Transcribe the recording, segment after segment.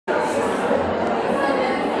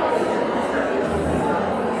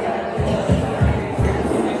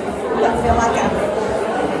feel like I'm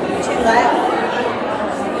too loud.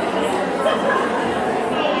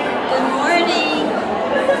 Good morning.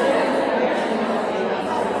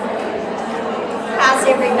 How's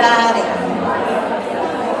everybody?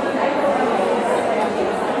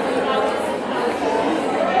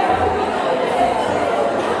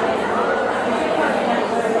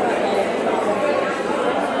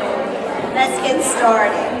 Let's get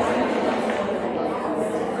started.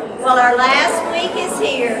 Well, our last week is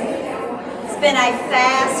here. It's been a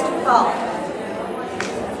fast fall.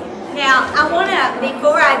 Now,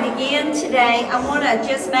 before I begin today, I want to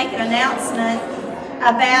just make an announcement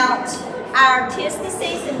about our 'Tis the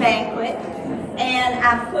Season banquet. And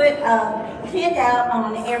I put a handout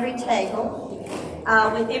on every table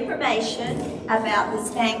with information about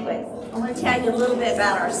this banquet. I want to tell you a little bit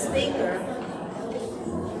about our speaker.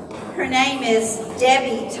 Her name is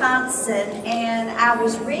Debbie Thompson, and I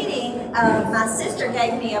was reading, my sister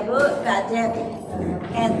gave me a book by Debbie,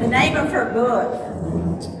 and the name of her book,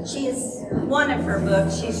 one of her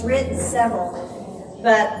books, she's written several,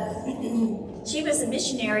 but she was a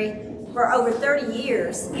missionary for over 30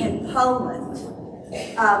 years in Poland,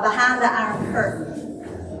 behind the Iron Curtain.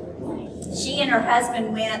 She and her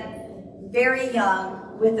husband went very young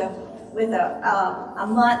with a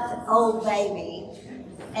month-old baby,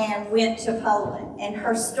 and went to Poland, and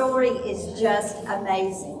her story is just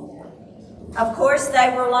amazing. Of course, they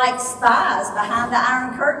were like spies behind the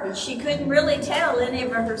Iron Curtain. She couldn't really tell any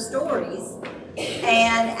of her stories,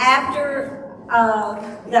 and after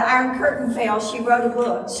the Iron Curtain fell, she wrote a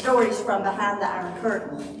book, Stories from Behind the Iron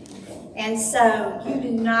Curtain. And so you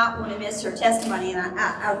do not want to miss her testimony. And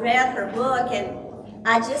I read her book, and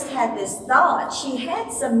I just had this thought. She had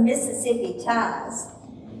some Mississippi ties.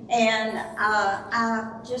 And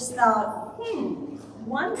I just thought,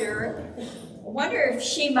 wonder if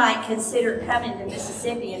she might consider coming to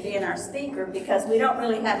Mississippi and being our speaker, because we don't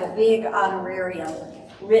really have a big honorarium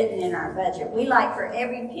written in our budget. We like for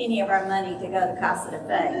every penny of our money to go to Casa de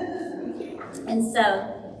Fe. And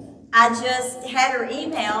so I just had her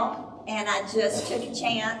email, and I just took a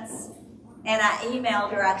chance, and I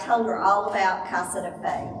emailed her. I told her all about Casa de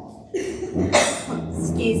Fe.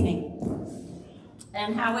 Excuse me.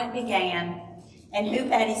 And how it began, and who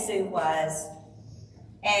Patty Sue was,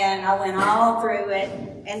 and I went all through it,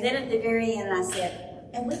 and then at the very end I said,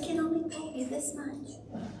 and we can only pay you this much,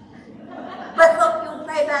 but hope you'll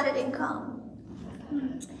pray about it and come.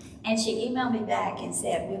 And she emailed me back and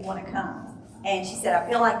said, we want to come. And she said, I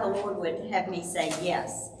feel like the Lord would have me say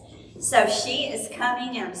yes. So she is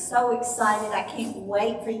coming, and I'm so excited. I can't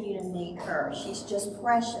wait for you to meet her. She's just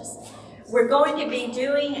precious. We're going to be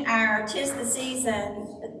doing our 'Tis the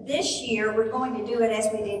Season this year. We're going to do it as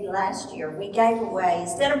we did last year. We gave away,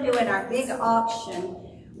 instead of doing our big auction,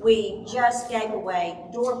 we just gave away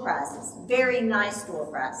door prizes, very nice door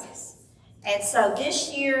prizes. And so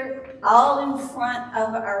this year, all in front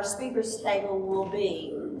of our speaker's table will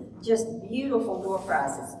be just beautiful door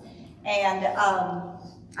prizes. And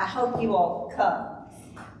I hope you all come.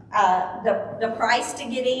 The price to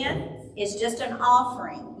get in is just an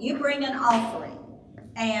offering. You bring an offering,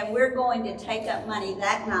 and we're going to take up money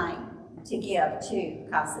that night to give to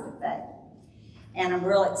Casa de Fe. And I'm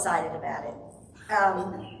real excited about it.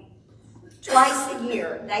 Twice a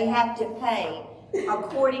year, they have to pay,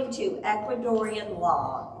 according to Ecuadorian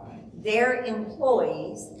law, their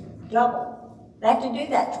employees double. They have to do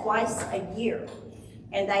that twice a year,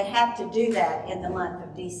 and they have to do that in the month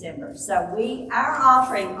of December. So our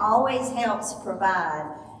offering always helps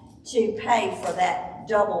provide to pay for that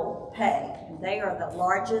double pay. They are the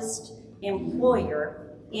largest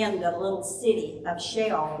employer in the little city of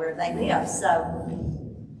Shell where they live. So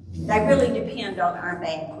they really depend on our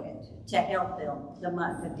banquet to help them the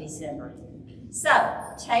month of December. So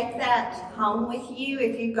take that home with you.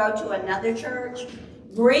 If you go to another church,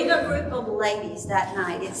 bring a group of ladies that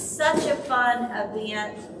night. It's such a fun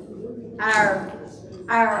event. Our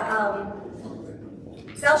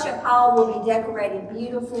fellowship hall will be decorated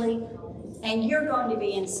beautifully, and you're going to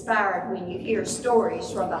be inspired when you hear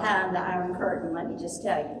stories from behind the Iron Curtain. Let me just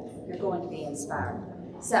tell you, you're going to be inspired.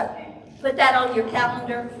 So put that on your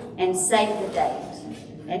calendar and save the date.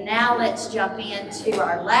 And now let's jump into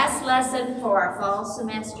our last lesson for our fall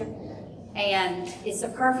semester. And it's a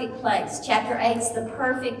perfect place. Chapter 8 is the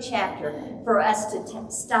perfect chapter for us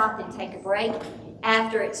to stop and take a break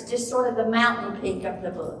after. It's just sort of the mountain peak of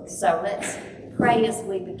the book. So let's pray as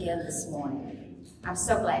we begin this morning. I'm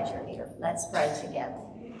so glad you're here. Let's pray together.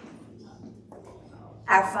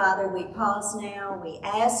 Our Father, we pause now. We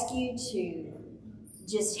ask you to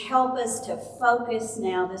just help us to focus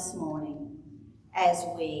now this morning as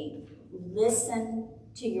we listen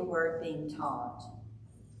to your word being taught.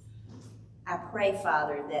 I pray,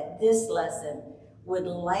 Father, that this lesson would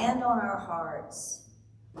land on our hearts,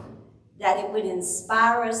 that it would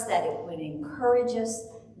inspire us, that it would encourage us,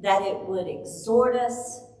 that it would exhort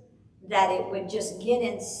us, that it would just get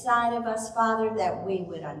inside of us, Father, that we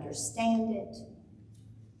would understand it.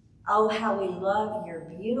 Oh, how we love your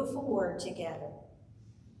beautiful word together.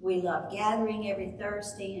 We love gathering every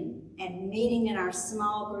Thursday and meeting in our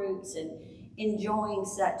small groups and enjoying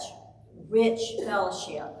such rich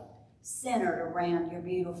fellowship centered around your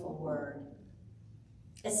beautiful word.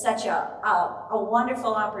 It's such a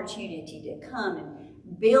wonderful opportunity to come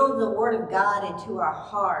and build the word of God into our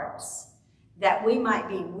hearts, that we might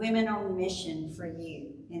be women on mission for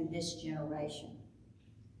you in this generation.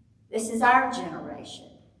 This is our generation.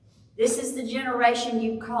 This is the generation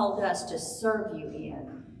you've called us to serve you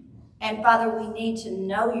in. And Father, we need to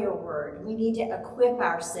know your word. We need to equip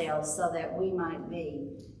ourselves so that we might be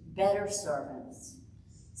better servants.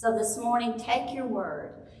 So this morning, take your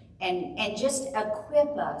word and just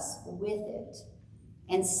equip us with it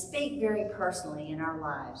and speak very personally in our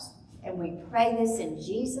lives. And we pray this in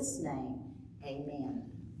Jesus' name. Amen.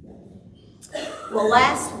 Well,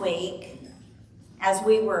 last week, as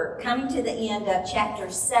we were coming to the end of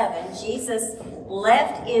chapter 7, Jesus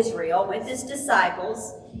left Israel with his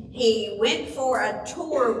disciples. He went for a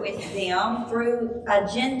tour with them through a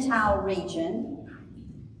Gentile region.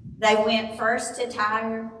 They went first to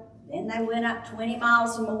Tyre, then they went up 20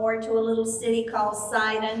 miles more to a little city called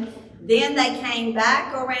Sidon. Then they came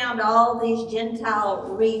back around all these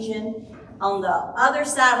Gentile region on the other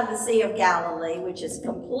side of the Sea of Galilee, which is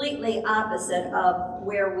completely opposite of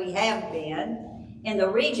where we have been, in the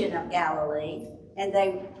region of Galilee. And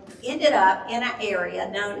they ended up in an area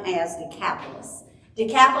known as Decapolis.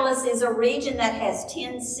 Decapolis is a region that has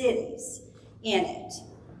 10 cities in it.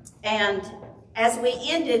 And as we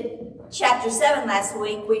ended chapter 7 last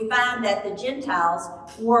week, we found that the Gentiles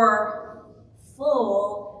were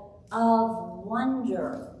full of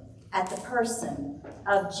wonder at the person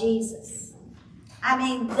of Jesus. I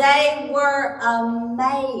mean, they were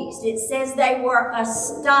amazed. It says they were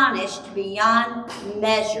astonished beyond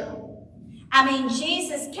measure. I mean,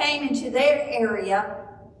 Jesus came into their area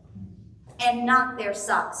and knocked their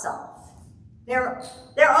socks off. They're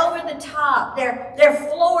over the top. They're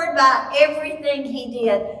floored by everything he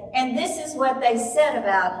did. And this is what they said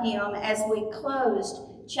about him as we closed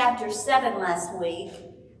chapter 7 last week.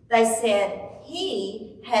 They said,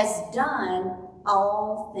 he has done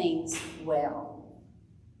all things well.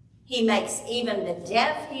 He makes even the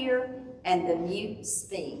deaf hear and the mute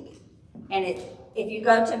speak. And if you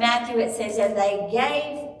go to Matthew, it says, and they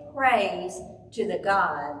gave praise to the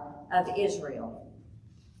God of Israel.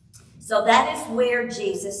 So that is where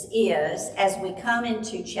Jesus is as we come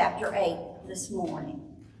into chapter 8 this morning.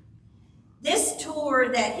 This tour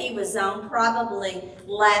that he was on probably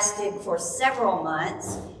lasted for several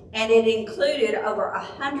months, and it included over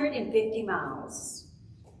 150 miles.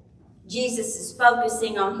 Jesus is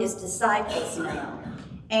focusing on his disciples now,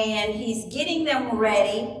 and he's getting them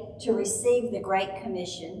ready to receive the Great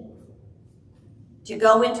Commission, to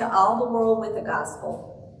go into all the world with the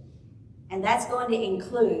gospel, and that's going to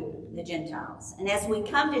include the Gentiles. And as we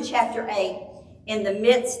come to chapter 8, in the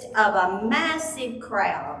midst of a massive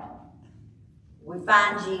crowd, we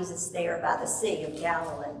find Jesus there by the Sea of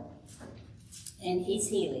Galilee, and he's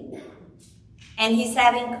healing, and he's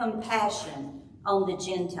having compassion on the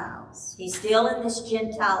Gentiles. He's still in this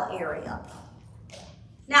Gentile area.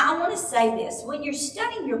 Now, I want to say this. When you're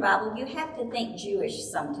studying your Bible, you have to think Jewish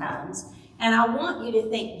sometimes, and I want you to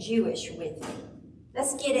think Jewish with me.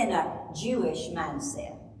 Let's get in a Jewish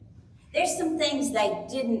mindset. There's some things they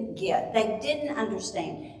didn't get. They didn't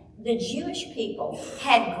understand. The Jewish people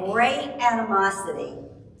had great animosity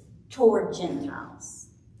toward Gentiles.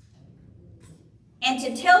 And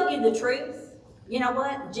to tell you the truth, you know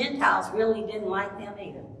what? Gentiles really didn't like them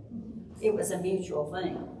either. It was a mutual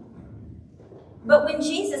thing. But when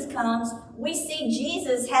Jesus comes, we see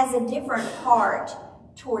Jesus has a different heart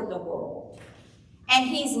toward the world. And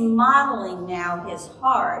he's modeling now his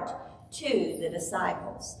heart to the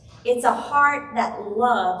disciples. It's a heart that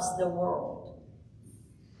loves the world.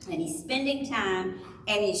 And he's spending time,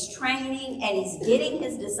 and he's training, and he's getting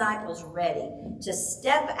his disciples ready to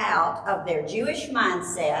step out of their Jewish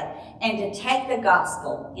mindset and to take the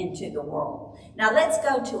gospel into the world. Now let's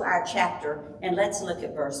go to our chapter, and let's look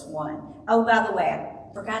at verse 1. Oh, by the way,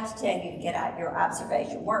 I forgot to tell you to get out your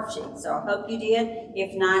observation worksheet, so I hope you did.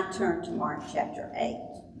 If not, turn to Mark chapter 8.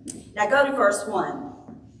 Now go to verse 1.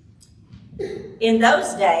 In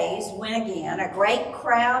those days, when again a great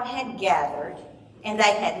crowd had gathered, and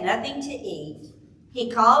they had nothing to eat, he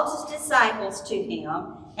called his disciples to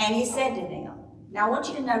him, and he said to them, now I want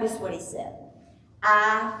you to notice what he said.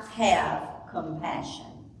 I have compassion.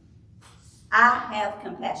 I have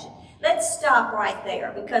compassion. Let's stop right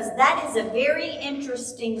there, because that is a very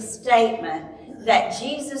interesting statement that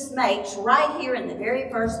Jesus makes right here in the very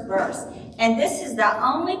first verse. And this is the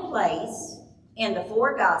only place in the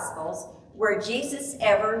 4 Gospels where Jesus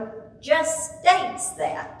ever just states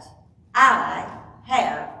that. I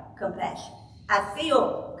have compassion. I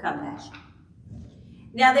feel compassion.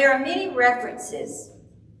 Now, there are many references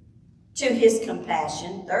to his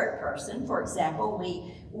compassion, third person. For example,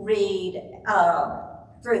 we read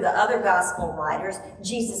through the other gospel writers,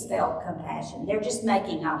 Jesus felt compassion. They're just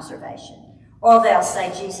making observation. Or they'll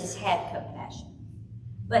say Jesus had compassion.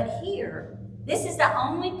 But here, this is the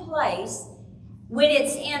only place when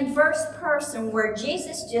it's in first person where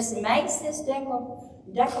Jesus just makes this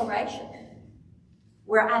declaration,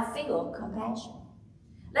 where I feel compassion.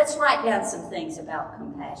 Let's write down some things about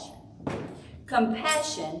compassion.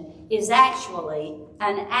 Compassion is actually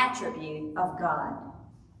an attribute of God.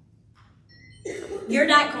 You're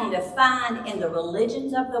not going to find in the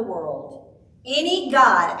religions of the world any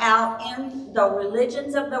God out in the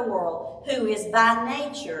religions of the world who is by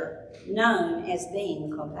nature known as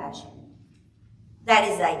being compassionate. That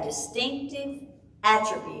is a distinctive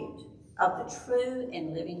attribute of the true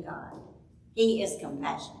and living God. He is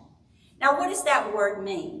compassionate. Now, what does that word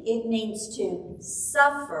mean? It means to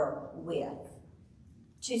suffer with.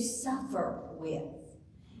 To suffer with.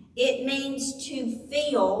 It means to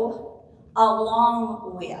feel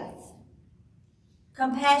along with.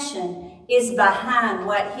 Compassion is behind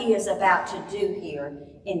what he is about to do here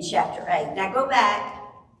in chapter 8. Now go back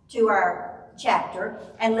to our chapter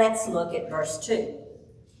and let's look at verse 2.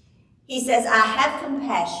 He says, I have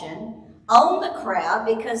compassion on the crowd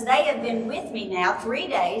because they have been with me now 3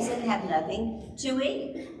 days and have nothing to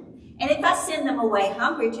eat. And if I send them away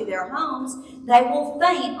hungry to their homes, they will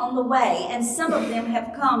faint on the way, and some of them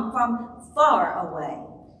have come from far away.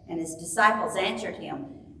 And his disciples answered him,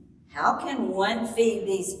 how can one feed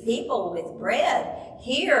these people with bread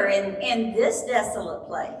here in this desolate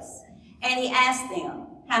place? And he asked them,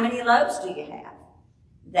 how many loaves do you have?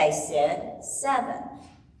 They said, 7.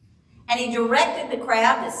 And he directed the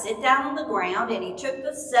crowd to sit down on the ground, and he took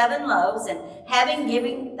the 7 loaves, and having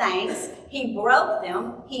given thanks, he broke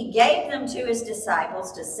them. He gave them to his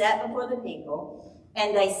disciples to set before the people,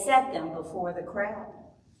 and they set them before the crowd.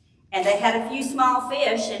 And they had a few small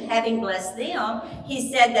fish, and having blessed them, he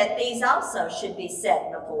said that these also should be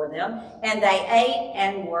set before them. And they ate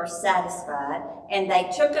and were satisfied. And they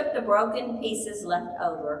took up the broken pieces left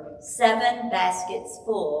over, 7 baskets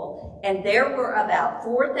full. And there were about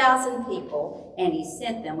 4,000 people, and he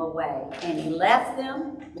sent them away. And he left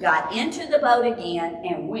them, got into the boat again,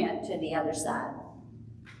 and went to the other side.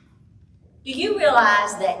 Do you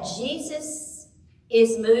realize that Jesus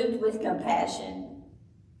is moved with compassion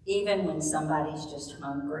even when somebody's just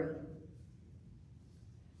hungry?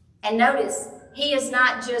 And notice, he is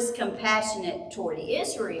not just compassionate toward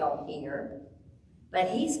Israel here, but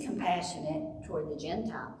he's compassionate toward the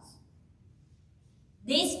Gentiles.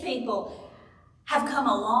 These people have come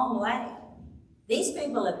a long way. These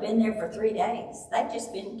people have been there for 3 days. They've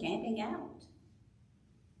just been camping out.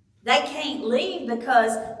 They can't leave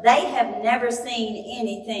because they have never seen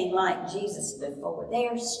anything like Jesus before. They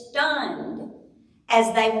are stunned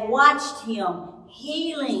as they watched him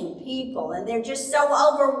healing people, and they're just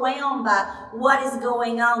so overwhelmed by what is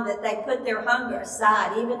going on that they put their hunger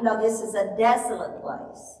aside, even though this is a desolate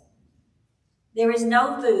place. There is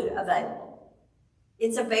no food available.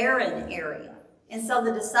 It's a barren area. And so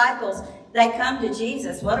the disciples, they come to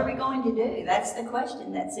Jesus. What are we going to do? That's the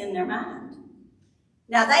question that's in their mind.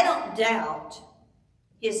 Now, they don't doubt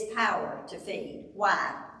his power to feed.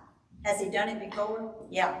 Why? Has he done it before?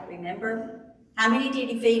 Yeah, remember? How many did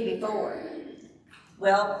he feed before?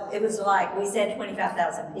 Well, it was like, we said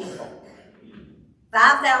 25,000 people.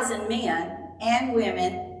 5,000 men and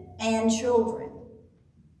women and children.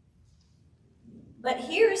 But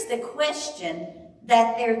here's the question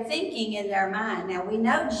that they're thinking in their mind. Now, we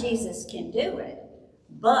know Jesus can do it,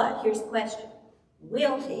 but here's the question.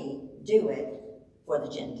 Will he do it for the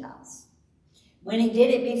Gentiles? When he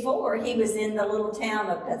did it before, he was in the little town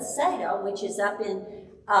of Bethsaida, which is up in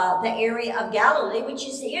the area of Galilee, which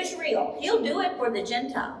is Israel. He'll do it for the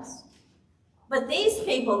Gentiles. But these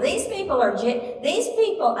people, he'll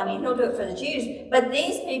do it for the Jews, but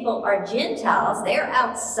these people are Gentiles. They're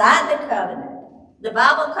outside the covenant. The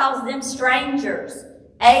Bible calls them strangers,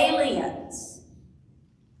 aliens.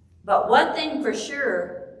 But one thing for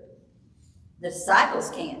sure, The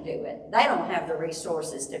disciples can't do it. They don't have the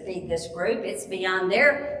resources to feed this group. It's beyond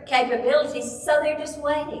their capabilities, so they're just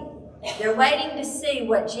waiting. They're waiting to see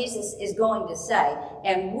what Jesus is going to say,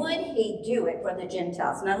 and would he do it for the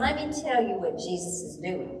Gentiles? Now let me tell you what Jesus is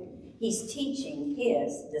doing. He's teaching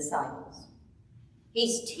his disciples.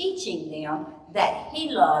 He's teaching them that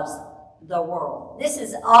he loves the world. This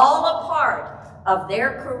is all a part of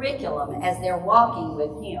their curriculum as they're walking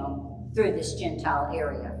with him through this Gentile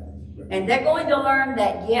area. And they're going to learn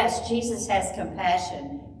that, yes, Jesus has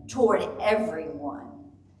compassion toward everyone,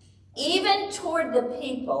 even toward the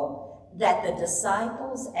people that the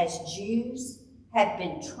disciples as Jews have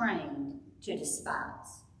been trained to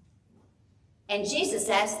despise. And Jesus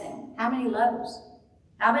asked them, how many loaves?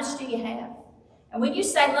 How much do you have? And when you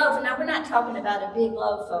say loaf, now we're not talking about a big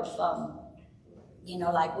loaf of,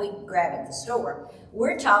 like we grab at the store.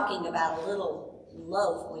 We're talking about a little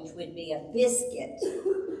loaf, which would be a biscuit.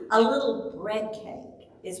 A little bread cake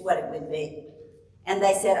is what it would be. And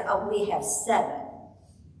they said, oh, we have 7.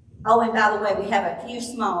 Oh, and by the way, we have a few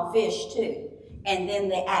small fish too. And then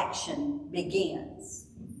the action begins.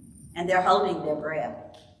 And they're holding their breath.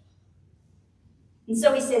 And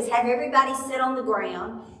so he says, have everybody sit on the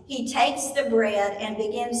ground. He takes the bread and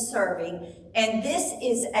begins serving. And this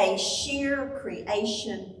is a sheer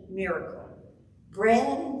creation miracle.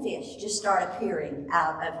 Bread and fish just start appearing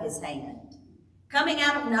out of his hand. Coming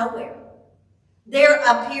out of nowhere. They're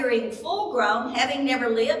appearing full grown, having never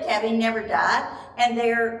lived, having never died, and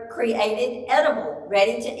they're created edible,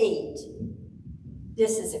 ready to eat.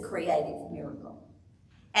 This is a creative miracle.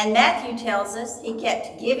 And Matthew tells us he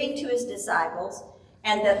kept giving to his disciples,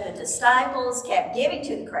 and that the disciples kept giving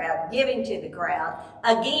to the crowd,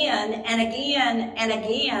 again and again and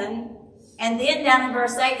again. And then down in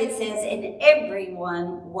verse 8 it says, and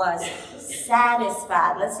everyone was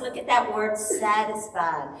satisfied. Let's look at that word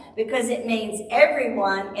satisfied, because it means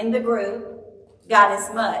everyone in the group got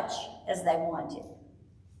as much as they wanted.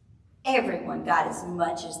 Everyone got as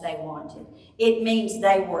much as they wanted. It means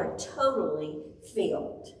they were totally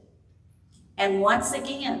filled. And once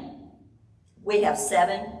again, we have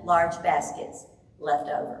 7 large baskets left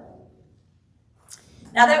over.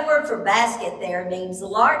 Now that word for basket there means a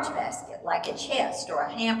large basket, like a chest or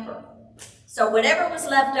a hamper. So whatever was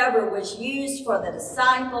left over was used for the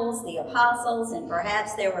disciples, the apostles, and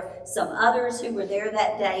perhaps there were some others who were there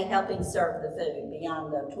that day helping serve the food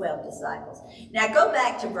beyond the 12 disciples. Now go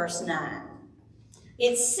back to verse 9.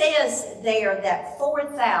 It says there that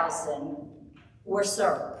 4,000 were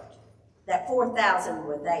served, that 4,000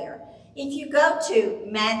 were there. If you go to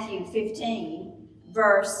Matthew 15,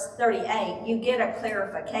 verse 38, you get a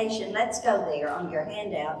clarification. Let's go there on your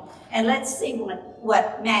handout, and let's see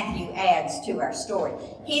what Matthew adds to our story.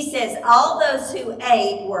 He says, all those who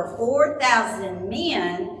ate were 4,000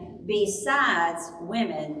 men, besides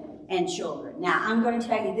women and children. Now, I'm going to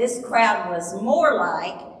tell you, this crowd was more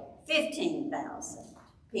like 15,000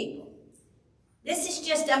 people. This is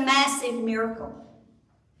just a massive miracle.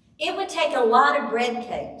 It would take a lot of bread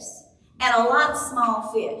cakes and a lot of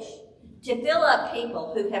small fish to fill up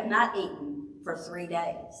people who have not eaten for 3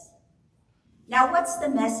 days. Now, what's the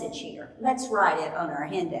message here? Let's write it on our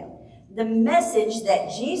handout. The message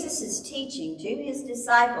that Jesus is teaching to his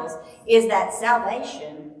disciples is that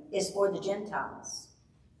salvation is for the Gentiles.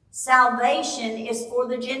 Salvation is for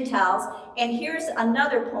the Gentiles. And here's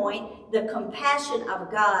another point. The compassion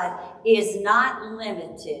of God is not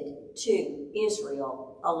limited to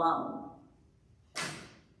Israel alone.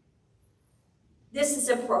 This is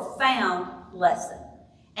a profound lesson.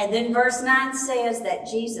 And then verse 9 says that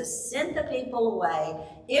Jesus sent the people away.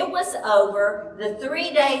 It was over. The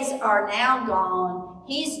 3 days are now gone.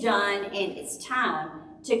 He's done, and it's time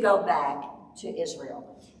to go back to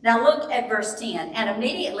Israel. Now look at verse 10. And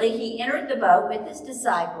immediately he entered the boat with his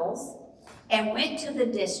disciples and went to the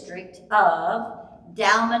district of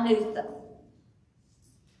Dalmanutha.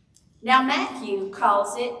 Now Matthew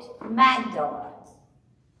calls it Magdala.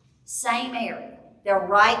 Same area. They're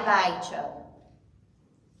right by each other.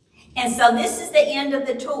 And so this is the end of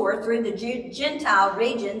the tour through the Gentile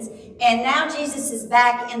regions. And now Jesus is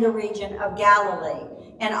back in the region of Galilee.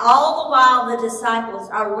 And all the while the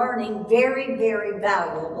disciples are learning very, very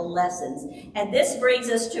valuable lessons. And this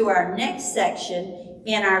brings us to our next section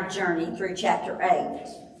in our journey through chapter 8.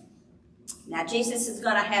 Now Jesus is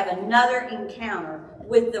going to have another encounter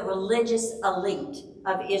with the religious elite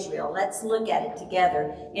of Israel. Let's look at it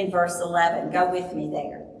together in verse 11. Go with me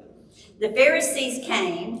there. The Pharisees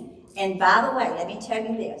came, and by the way, let me tell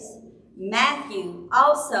you this. Matthew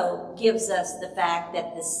also gives us the fact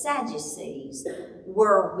that the Sadducees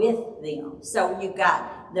were with them. So you've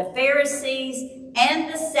got the Pharisees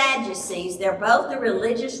and the Sadducees, they're both the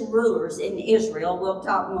religious rulers in Israel. We'll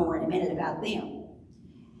talk more in a minute about them.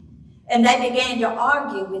 And they began to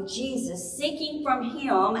argue with Jesus, seeking from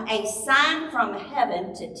him a sign from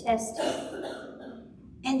heaven to test him.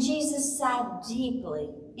 And Jesus sighed deeply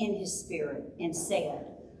in his spirit and said,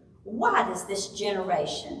 "Why does this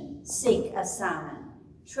generation seek a sign?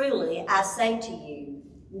 Truly, I say to you,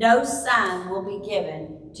 no sign will be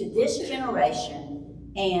given to this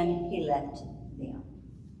generation." And he left them.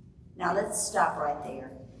 Now let's stop right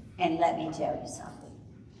there and let me tell you something.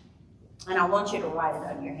 And I want you to write it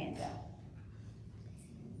on your handout.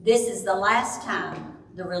 This is the last time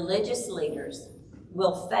the religious leaders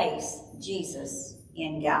will face Jesus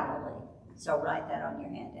in Galilee. So write that on your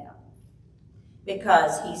handout.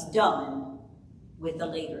 Because he's done with the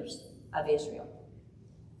leaders of Israel.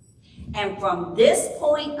 And from this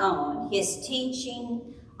point on, his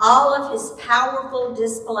teaching, all of his powerful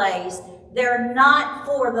displays, they're not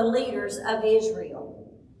for the leaders of Israel.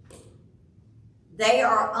 They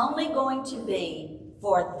are only going to be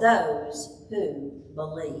for those who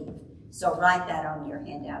believe. So write that on your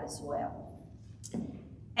handout as well.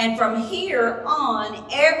 And from here on,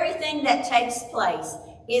 everything that takes place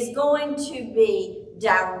is going to be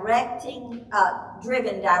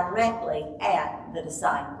driven directly at the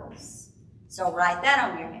disciples. So write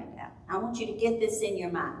that on your handout. I want you to get this in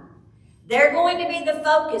your mind. They're going to be the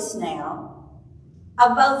focus now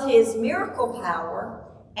of both his miracle power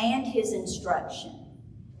and his instruction.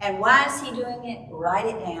 And why is he doing it? Write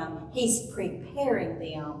it down. He's preparing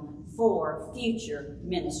them for future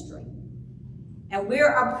ministry. And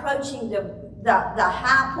we're approaching the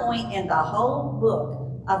high point in the whole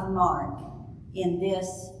book of Mark in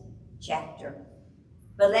this chapter.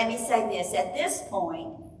 But let me say this. At this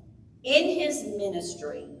point, in his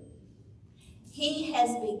ministry, he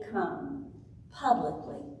has become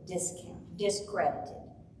publicly discredited.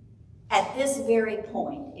 At this very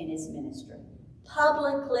point in his ministry.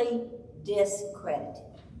 Publicly discredited.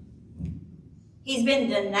 He's been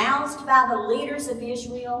denounced by the leaders of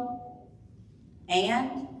Israel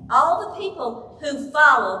and all the people who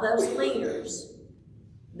follow those leaders.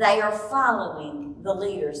 They are following the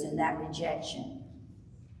leaders in that rejection.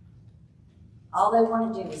 All they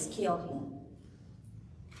want to do is kill him.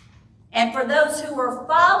 And for those who are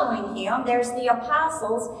following him, there's the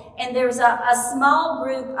apostles, and there's a small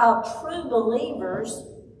group of true believers.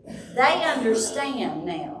 They understand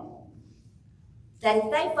now that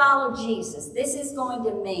if they follow Jesus, this is going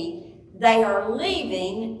to mean they are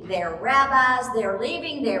leaving their rabbis, they're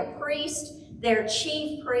leaving their priest, their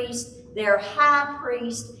chief priest, their high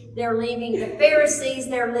priest, they're leaving the Pharisees,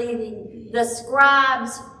 they're leaving the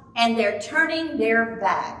scribes, and they're turning their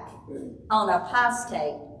back on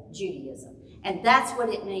apostate Judaism. And that's what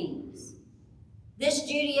it means. This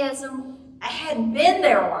Judaism had been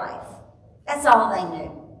their life. That's all they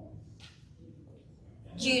knew.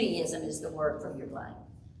 Judaism is the word for your life.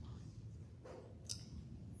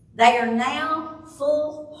 They are now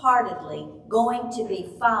full-heartedly going to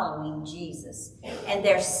be following Jesus. And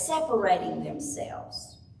they're separating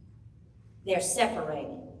themselves. They're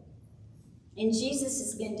separating. And Jesus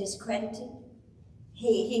has been discredited.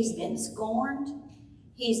 He's been scorned.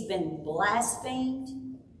 He's been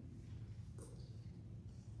blasphemed.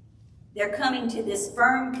 They're coming to this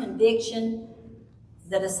firm conviction,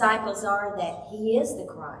 the disciples are, that he is the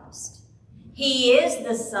Christ. He is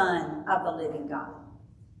the Son of the living God.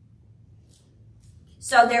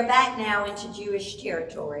 So they're back now into Jewish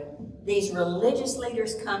territory. These religious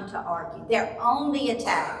leaders come to argue. They're on the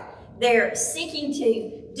attack. They're seeking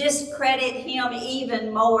to discredit him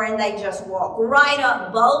even more, and they just walk right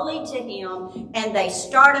up boldly to him, and they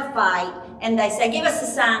start a fight, and they say, "Give us a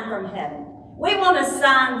sign from heaven. We want a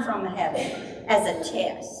sign from heaven as a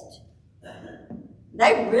test."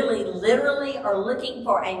 They really, literally are looking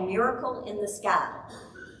for a miracle in the sky.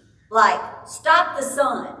 Like, stop the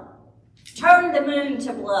sun, turn the moon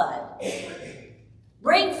to blood,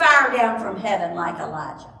 bring fire down from heaven like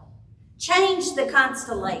Elijah, change the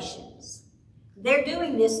constellations. They're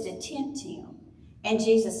doing this to tempt him. And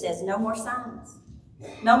Jesus says, no more signs.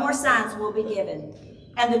 No more signs will be given.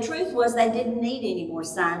 And the truth was they didn't need any more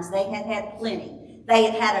signs. They had had plenty. They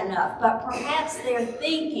had had enough. But perhaps they're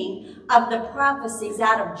thinking of the prophecies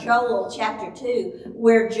out of Joel chapter 2,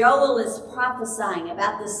 where Joel is prophesying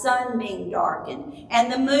about the sun being darkened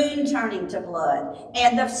and the moon turning to blood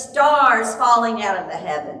and the stars falling out of the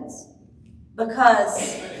heavens.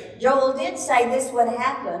 Because Joel did say this would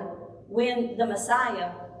happen when the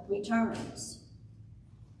Messiah returns.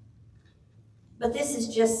 But this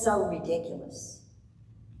is just so ridiculous.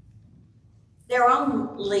 Their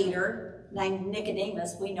own leader, named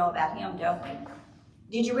Nicodemus, we know about him, don't we?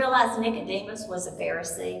 Did you realize Nicodemus was a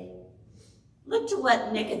Pharisee? Look to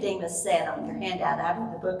what Nicodemus said on your handout out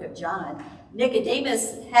of the book of John.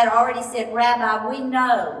 Nicodemus had already said, Rabbi, we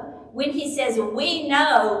know. When he says we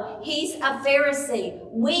know, he's a Pharisee.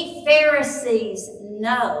 We Pharisees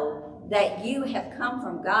know that you have come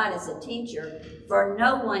from God as a teacher, for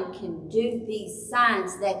no one can do these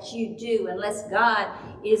signs that you do unless God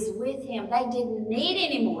is with him. They didn't need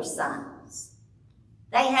any more signs.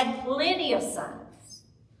 They had plenty of signs.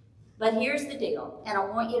 But here's the deal, and I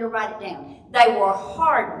want you to write it down. They were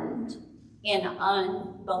hardened in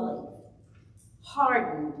unbelief.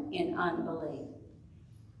 Hardened in unbelief.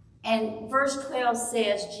 And verse 12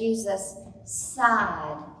 says Jesus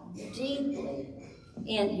sighed deeply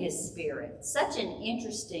in his spirit. Such an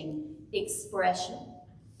interesting expression.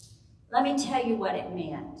 Let me tell you what it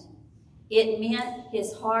meant. It meant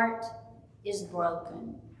his heart is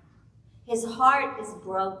broken. His heart is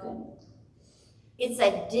broken. It's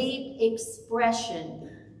a deep expression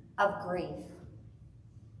of grief.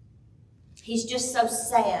 He's just so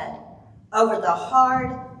sad over the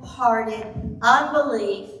hard-hearted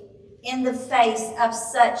unbelief in the face of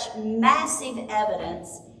such massive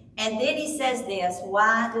evidence. And then he says this,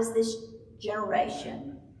 why does this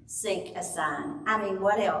generation seek a sign? I mean,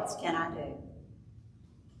 what else can I do?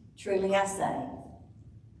 Truly I say,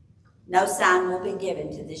 no sign will be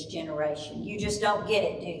given to this generation. You just don't get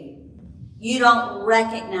it, do you? You don't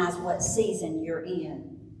recognize what season you're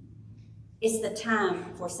in. It's the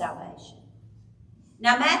time for salvation.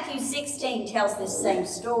 Now, Matthew 16 tells this same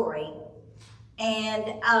story. And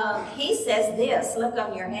he says this, look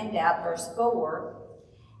on your handout, verse 4.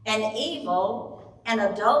 An evil and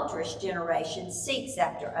adulterous generation seeks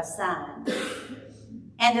after a sign.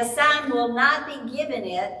 And a sign will not be given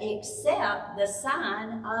it except the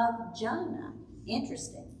sign of Jonah.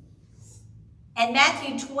 Interesting. And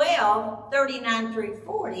Matthew 12, 39 through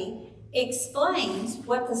 40 explains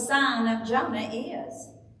what the sign of Jonah is.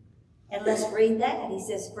 And let's read that. He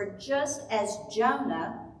says, for just as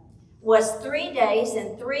Jonah was 3 days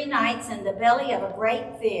and 3 nights in the belly of a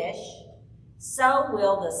great fish, so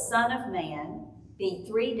will the Son of Man be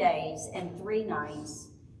 3 days and 3 nights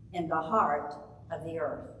in the heart of the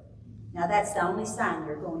earth. Now that's the only sign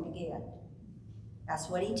you're going to get. That's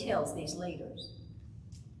what he tells these leaders.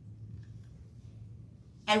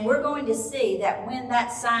 And we're going to see that when that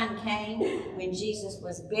sign came, when Jesus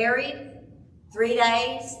was buried 3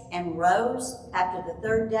 days and rose after the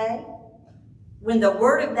 3rd day, when the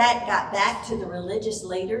word of that got back to the religious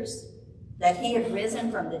leaders that he had risen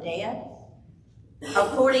from the dead,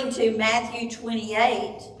 according to Matthew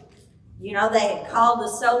 28, you know, they had called the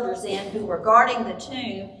soldiers in who were guarding the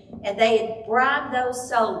tomb, and they had bribed those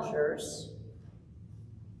soldiers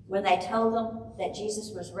when they told them that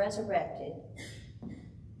Jesus was resurrected.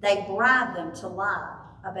 They bribed them to lie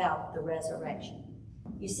about the resurrection.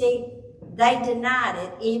 You see, they denied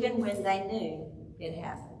it even when they knew it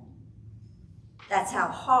happened. That's how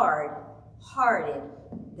hard-hearted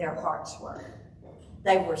their hearts were.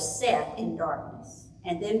 They were set in darkness.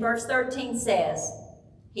 And then verse 13 says,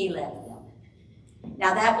 he left them.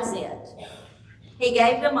 Now that was it. He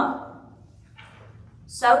gave them up.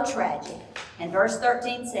 So tragic. And verse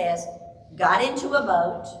 13 says, got into a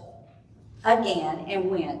boat again and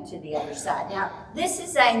went to the other side. Now, this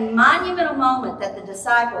is a monumental moment that the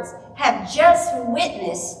disciples have just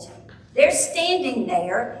witnessed. They're standing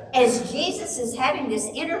there as Jesus is having this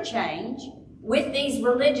interchange with these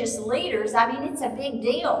religious leaders. I mean, it's a big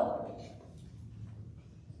deal.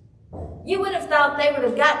 You would have thought they would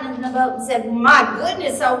have gotten in the boat and said, my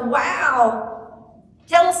goodness, oh wow,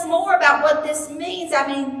 tell us more about what this means. I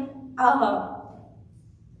mean,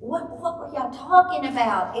 what were y'all talking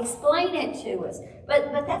about? Explain it to us.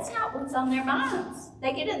 But that's not what's on their minds.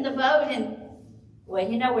 They get in the boat and, well,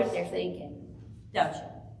 you know what they're thinking, don't you?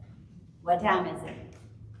 What time is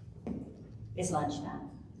it? It's lunchtime.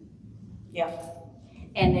 Yep.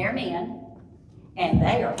 And they're men, and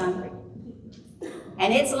they are hungry.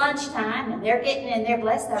 And it's lunchtime, and they're getting in there,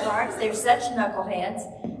 bless their hearts, they're such knuckleheads.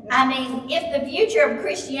 I mean, if the future of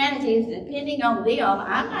Christianity is depending on them,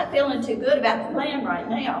 I'm not feeling too good about the plan right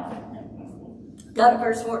now. Go to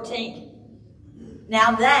verse 14.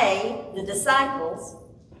 Now they, the disciples,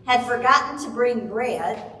 had forgotten to bring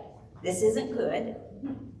bread. This isn't good.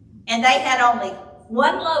 And they had only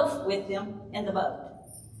 1 loaf with them in the boat.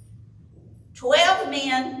 12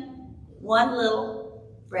 men, 1 little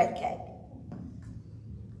bread cake.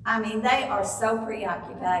 I mean, they are so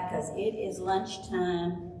preoccupied because it is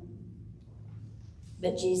lunchtime.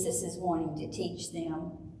 But Jesus is wanting to teach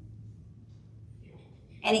them.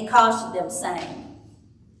 And he cautioned them saying,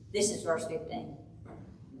 this is verse 15,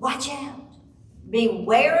 watch out,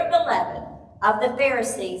 Beware of the leaven of the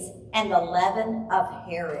Pharisees and the leaven of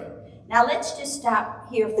Herod. Now let's just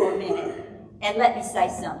stop here for a minute and let me say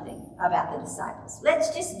something about the disciples.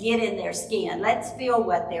 Let's just get in their skin. Let's feel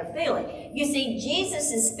what they're feeling. You see,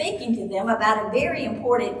 Jesus is speaking to them about a very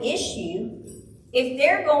important issue. If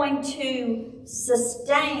they're going to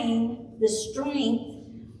sustain the strength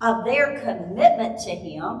of their commitment to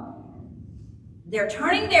Him, they're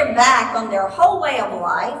turning their back on their whole way of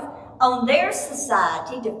life, on their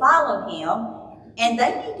society to follow Him, and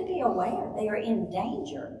they need to be aware they are in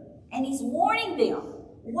danger. And He's warning them,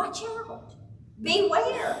 watch out,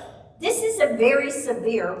 beware. This is a very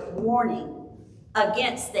severe warning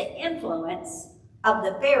against the influence of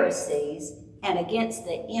the Pharisees and against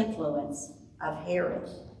the influence of Herod.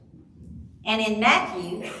 And in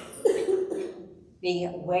Matthew,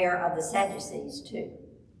 beware of the Sadducees too.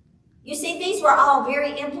 You see, these were all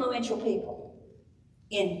very influential people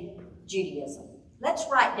in Judaism. Let's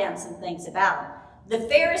write down some things about them. The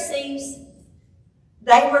Pharisees,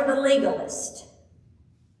 they were the legalists.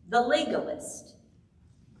 The legalists.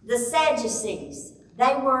 The Sadducees,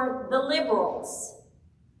 they were the liberals.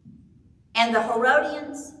 And the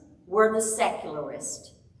Herodians were the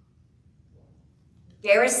secularists.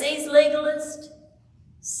 Pharisees, legalists.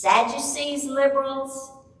 Sadducees,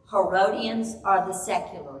 liberals. Herodians are the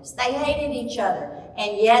secularists. They hated each other,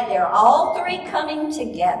 and yet they're all three coming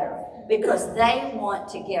together because they want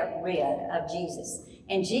to get rid of Jesus.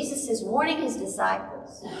 And Jesus is warning His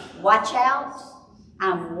disciples, watch out,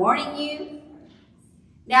 I'm warning you.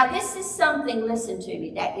 Now this is something, listen to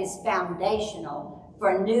me, that is foundational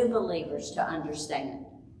for new believers to understand.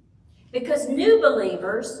 Because new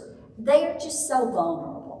believers, they are just so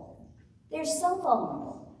vulnerable. They're so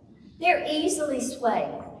vulnerable. They're easily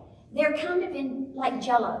swayed. They're kind of in like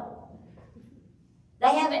Jell-O.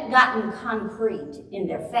 They haven't gotten concrete in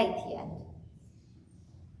their faith yet.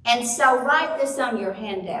 And so write this on your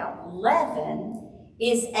handout. Leaven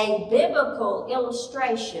is a biblical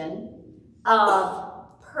illustration of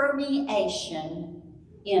permeation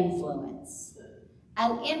influence.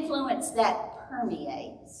 An influence that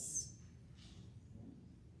permeates.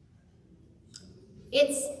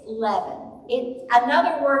 It's leaven.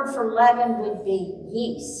 Another word for leaven would be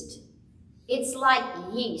yeast. It's like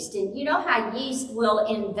yeast. And you know how yeast will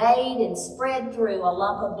invade and spread through a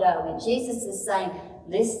lump of dough. And Jesus is saying,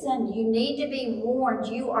 listen, you need to be warned.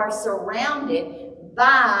 You are surrounded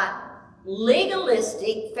by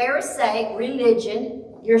legalistic, Pharisaic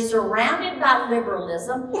religion. You're surrounded by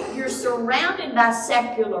liberalism. You're surrounded by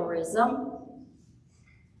secularism.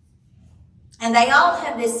 And they all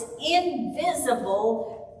have this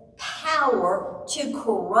invisible power to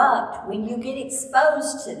corrupt when you get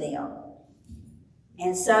exposed to them.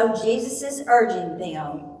 And so Jesus is urging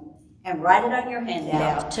them, and write it on your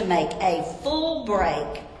handout, to make a full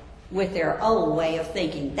break with their old way of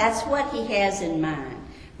thinking. That's what He has in mind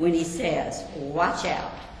when He says, watch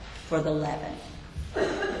out for the leaven.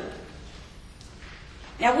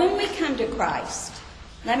 Now, when we come to Christ,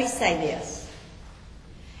 let me say this.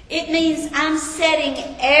 It means I'm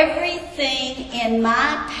setting everything in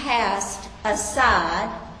my past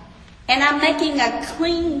aside, and I'm making a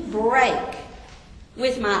clean break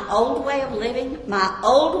with my old way of living, my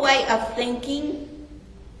old way of thinking.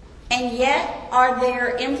 And yet, are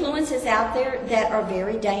there influences out there that are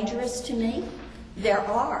very dangerous to me? There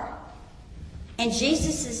are. And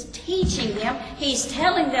Jesus is teaching them. He's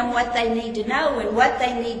telling them what they need to know and what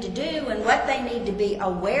they need to do and what they need to be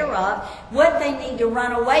aware of, what they need to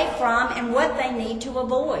run away from and what they need to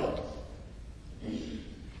avoid.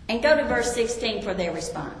 And go to verse 16 for their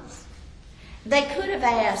response. They could have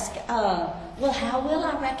asked, well, how will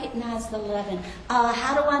I recognize the leaven?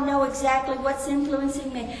 How do I know exactly what's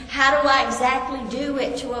influencing me? How do I exactly do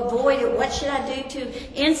it to avoid it? What should I do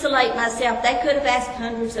to insulate myself? They could have asked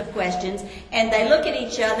hundreds of questions, and they look at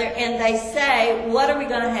each other and they say, what are we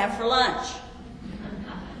going to have for lunch?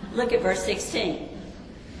 Look at verse 16.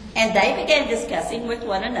 And they began discussing with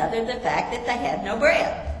one another the fact that they had no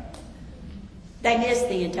bread. They missed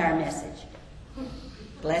the entire message.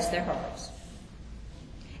 Bless their hearts.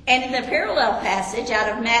 And in the parallel passage out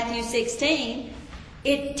of Matthew 16,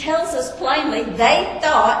 it tells us plainly they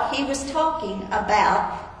thought He was talking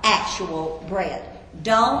about actual bread.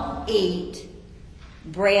 Don't eat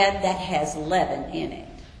bread that has leaven in it.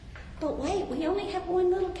 But wait, we only have one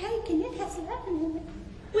little cake and it has leaven in it.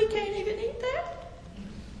 We can't even eat that.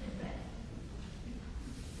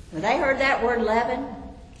 When they heard that word leaven,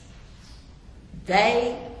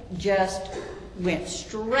 they just went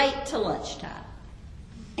straight to lunchtime.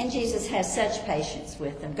 And Jesus has such patience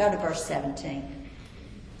with them. Go to verse 17.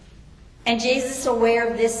 And Jesus, aware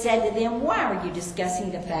of this, said to them, "Why are you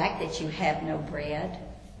discussing the fact that you have no bread?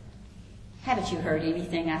 Haven't you heard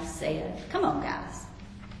anything I've said?" Come on, guys.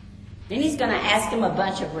 Then he's going to ask them a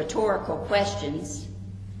bunch of rhetorical questions.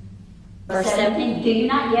 Verse 17, "Do you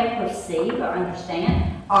not yet perceive or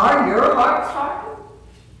understand? Are your hearts hardened?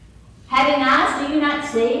 Having eyes, do you not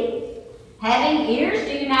see? Having ears,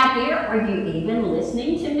 do you not hear? Are you even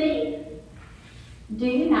listening to me? Do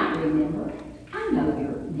you not remember? I know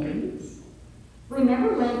your needs.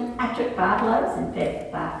 Remember when I took 5 loaves and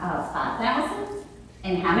fed 5,000?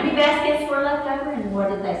 And how many baskets were left over? And what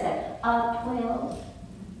did they say? 12.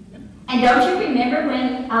 And don't you remember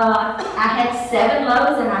when I had 7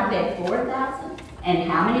 loaves and I fed 4,000?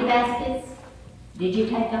 And how many baskets did you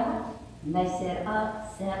take off?" And they said,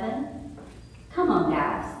 7. Come on,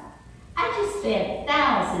 guys. I just fed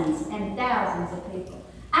thousands and thousands of people.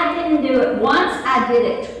 I didn't do it once, I did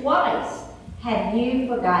it twice. Have you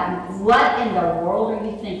forgotten? What in the world are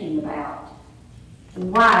you thinking about?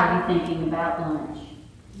 Why are you thinking about lunch?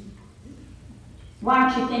 Why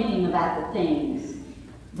aren't you thinking about the things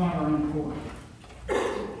that are important?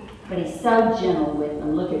 But he's so gentle with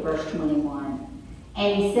them. Look at verse 21.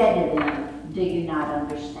 And he said to them, "Do you not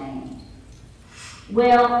understand?"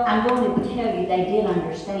 Well, I'm going to tell you they did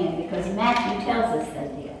understand, because Matthew tells us they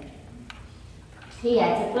did. He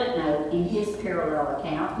adds a footnote in his parallel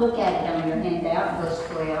account. Look at it on your handout, verse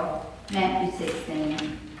 12, Matthew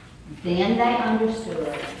 16. Then they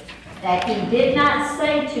understood that he did not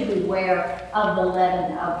say to beware of the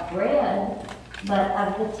leaven of bread, but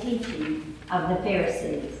of the teaching of the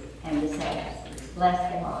Pharisees and the Sadducees. Bless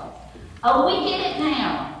their hearts. Oh, we get it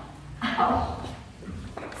now. Oh,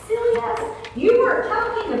 silly ass. You weren't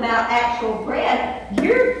talking about actual bread.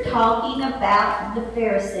 You're talking about the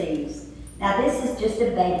Pharisees. Now, this is just a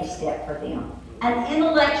baby step for them. An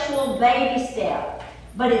intellectual baby step.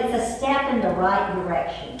 But it's a step in the right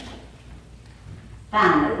direction.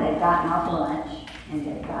 Finally, they've gotten off lunch and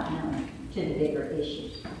they've gotten on to the bigger issue.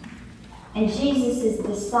 And Jesus is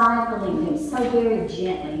discipling them so very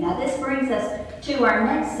gently. Now, this brings us to our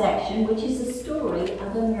next section, which is the story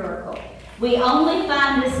of a miracle. We only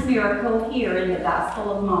find this miracle here in the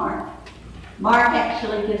Gospel of Mark. Mark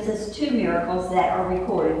actually gives us 2 miracles that are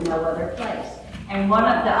recorded no other place. And the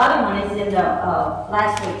other one is in the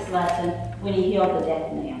last week's lesson when he healed the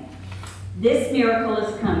deaf man. This miracle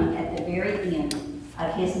is coming at the very end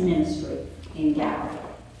of his ministry in Galilee.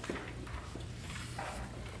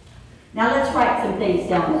 Now let's write some things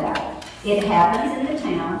down about it. It happens in the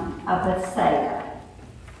town of Bethsaida.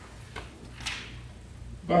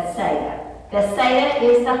 Bethsaida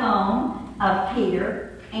is the home of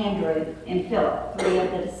Peter, Andrew, and Philip, 3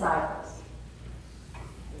 of the disciples.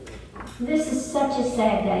 This is such a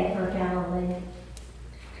sad day for Galilee.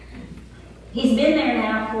 He's been there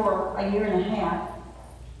now for a year and a half,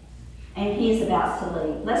 and he's about to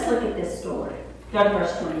leave. Let's look at this story. Go to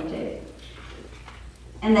verse 22.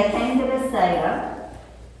 And they came to Bethsaida,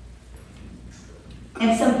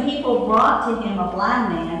 and some people brought to him a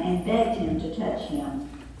blind man and begged him to touch him.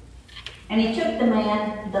 And he took the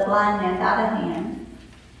blind man by the hand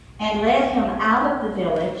and led him out of the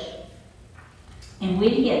village. And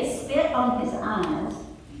when he had spit on his eyes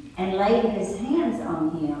and laid his hands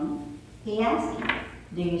on him, he asked him,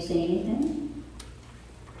 "Do you see anything?"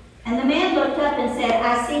 And the man looked up and said,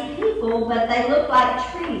 "I see people, but they look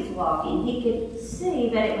like trees walking." He could see,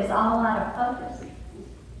 but it was all out of focus.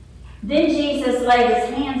 Then Jesus laid his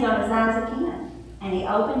hands on his eyes again, and he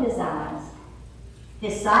opened his eyes.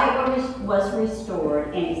 His sight was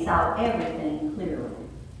restored, and he saw everything clearly.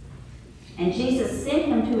 And Jesus sent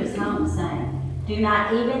him to his home, saying, "Do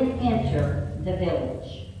not even enter the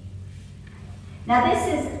village." Now, this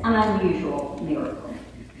is an unusual miracle.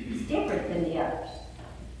 It's different than the others.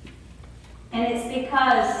 And it's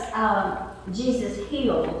because Jesus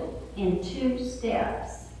healed in 2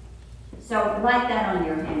 steps. So write that on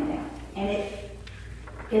your handout. And it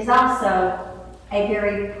is also a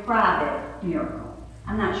very private miracle.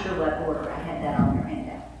 I'm not sure what order I had that on your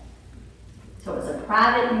handout. So it's a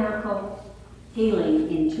private miracle, healing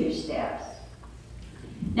in 2 steps.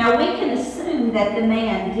 Now we can assume that the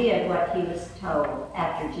man did what he was told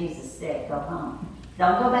after Jesus said, "Go home.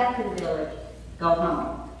 Don't go back to the village. Go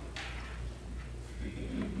home."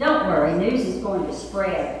 Don't worry, news is going to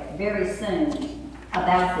spread very soon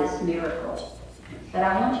about this miracle. But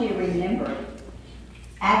I want you to remember,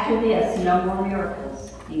 after this, no more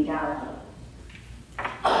miracles in Galilee.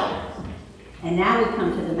 And now we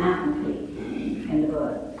come to the mountain peak in the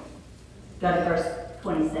book. Go to verse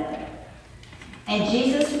 27. And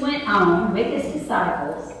Jesus went on with his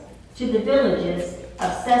disciples to the villages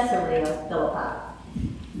of Caesarea Philippi.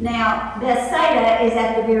 Now, Bethsaida is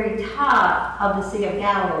at the very top of the Sea of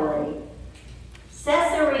Galilee.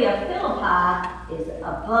 Caesarea Philippi is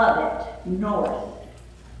above it, north.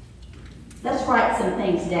 Let's write some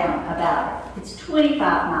things down about it. It's 25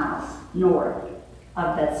 miles north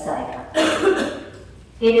of Bethsaida.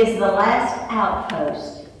 It is the last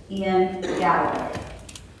outpost in Galilee.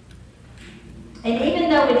 And even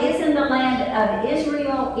though it is in the land of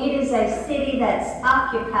Israel, it is a city that's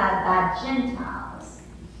occupied by Gentiles.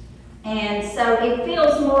 And so it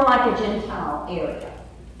feels more like a Gentile area.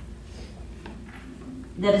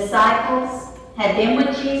 The disciples had been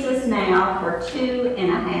with Jesus now for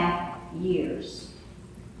 2.5 years.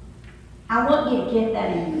 I want you to get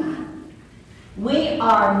that in your mind. We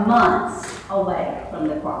are months away from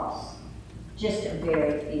the cross. Just a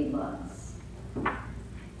very few months.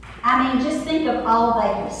 I mean, just think of all they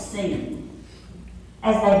have seen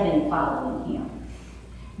as they've been following him.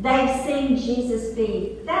 They've seen Jesus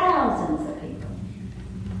feed thousands of people.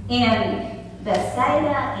 In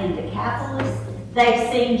Bethsaida, in Decapolis,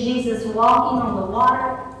 they've seen Jesus walking on the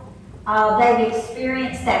water. They've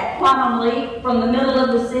experienced that quantum leap from the middle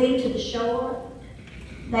of the sea to the shore.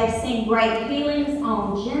 They've seen great healings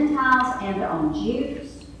on Gentiles and on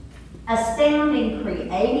Jews. Astounding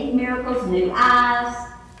creative miracles, new eyes,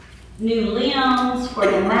 new limbs for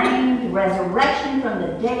the maimed, resurrection from the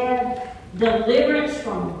dead, deliverance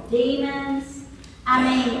from demons. I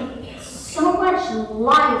mean, so much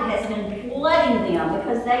light has been flooding them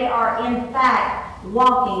because they are in fact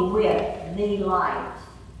walking with the light.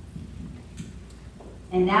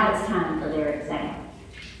 And now it's time for their exam.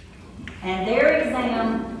 And their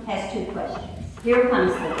exam has 2 questions. Here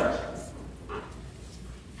comes the first one.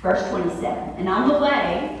 Verse 27. And on the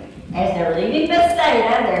way, as they're leaving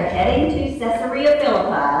Bethsaida, they're heading to Caesarea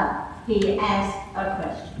Philippi, he asked a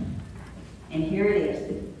question. And here it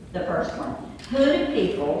is, the first one. Who do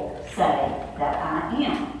people say that I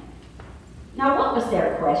am? Now, what was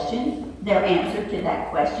their question? Their answer to that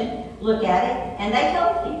question? Look at it, and they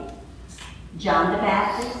told him. John the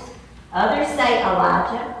Baptist, others say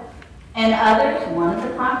Elijah, and others one of the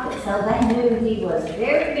prophets. So they knew he was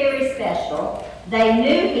very, very special. They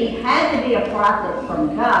knew he had to be a prophet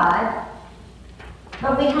from God.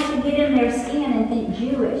 But we have to get in their skin and think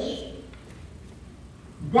Jewish.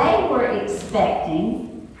 They were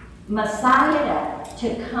expecting Messiah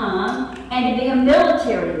to come and to be a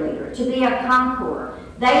military leader, to be a conqueror.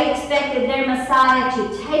 They expected their Messiah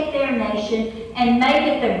to take their nation and make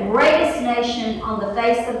it the greatest nation on the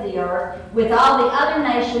face of the earth with all the other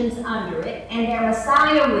nations under it. And their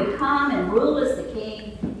Messiah would come and rule as the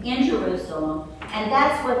king in Jerusalem. And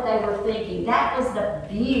that's what they were thinking. That was the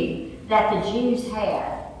view that the Jews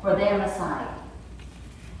had for their Messiah.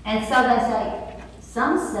 And so they say,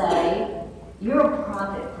 some say, you're a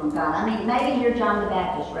prophet from God. I mean, maybe you're John the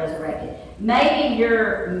Baptist resurrected. Maybe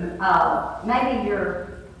you're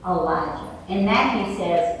Elijah. And Matthew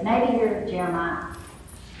says, maybe you're Jeremiah.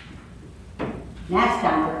 Now it's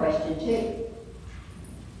time for question 2.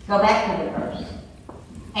 Go back to the verse.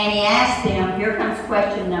 And he asked them, here comes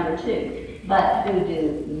question number 2. But who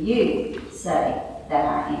do you say that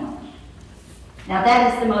I am? Now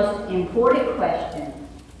that is the most important question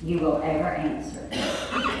you will ever answer.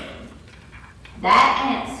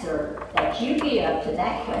 That answer that you give to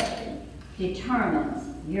that question determines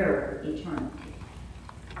your eternity.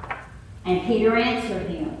 And Peter answered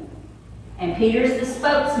him. And Peter's the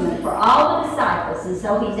spokesman for all the disciples, and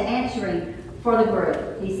so he's answering for the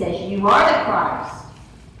group. He says, you are the Christ.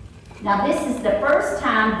 Now this is the first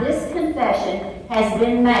time this confession has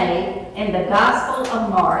been made in the Gospel of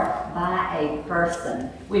Mark by a person.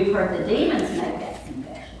 We've heard the demons make that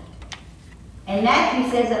confession. And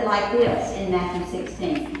Matthew says it like this in Matthew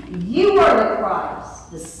 16. You are the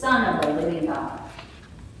Christ, the Son of the living God.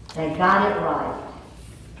 They got it right.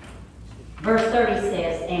 Verse 30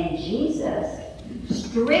 says, and Jesus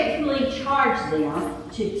strictly charged them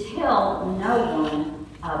to tell no one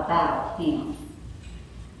about him.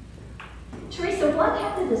 Teresa, what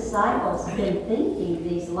have the disciples been thinking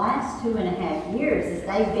these last 2.5 years as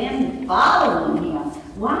they've been following him?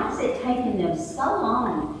 Why has it taken them so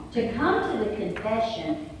long to come to the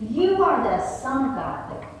confession, you are the Son of God,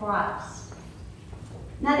 the Christ?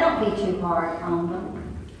 Now don't be too hard on them.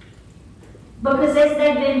 Because as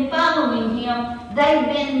they've been following him, they've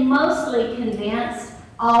been mostly convinced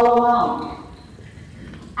all along.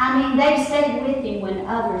 I mean, they've stayed with him when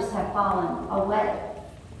others have fallen away.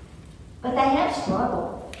 But they have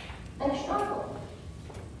struggled. They've struggled.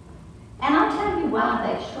 And I'll tell you why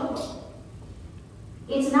they've struggled.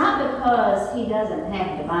 It's not because he doesn't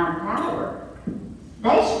have divine power.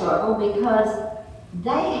 They struggle because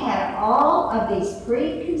They had all of these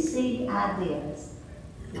preconceived ideas,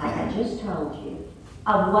 like I just told you,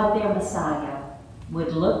 of what their Messiah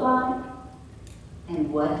would look like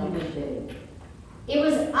and what he would do. It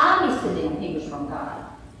was obvious to them he was from God.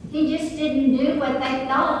 He just didn't do what they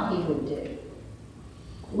thought he would do.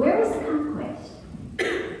 Where was the conquest?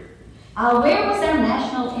 Where was our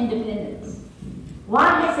national independence?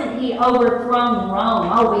 Why hasn't he overthrown Rome?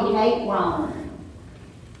 Oh, we hate Rome.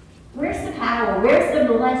 Where's the power? Where's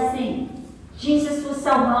the blessing? Jesus was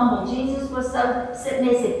so humble. Jesus was so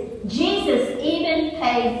submissive. Jesus even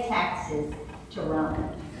paid taxes to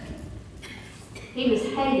Rome. He was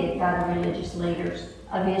hated by the religious leaders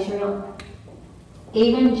of Israel.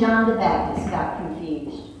 Even John the Baptist got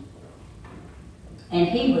confused. And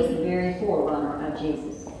he was the very forerunner of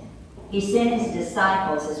Jesus. He sent his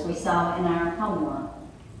disciples, as we saw in our homework.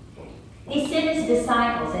 He sent his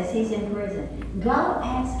disciples as he's in prison. Go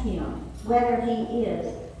ask him whether he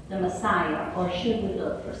is the Messiah, or should we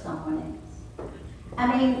look for someone else?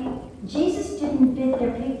 I mean, Jesus didn't fit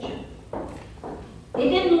their picture. It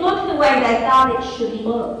didn't look the way they thought it should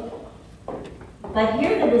look. But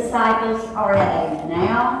here the disciples are at a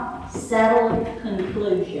now settled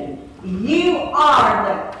conclusion. You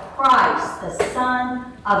are the Christ, the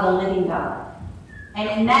Son of the living God. And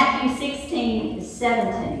in Matthew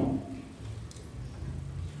 16:17,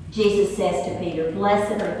 Jesus says to Peter,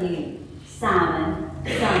 "Blessed are you, Simon,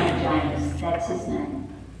 son of Jonas." That's his name.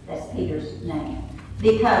 That's Peter's name.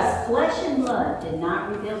 "Because flesh and blood did not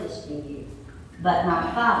reveal this to you, but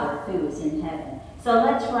my Father who is in heaven." So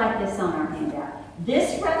let's write this on our handout.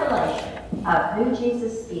 This revelation of who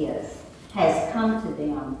Jesus is has come to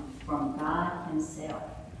them from God himself.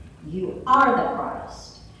 You are the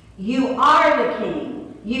Christ. You are the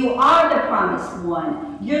King. You are the promised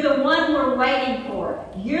one. You're the one we're waiting for.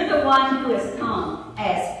 You're the one who has come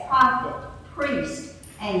as prophet, priest,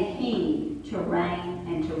 and king to reign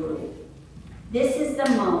and to rule. This is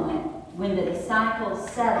the moment when the disciples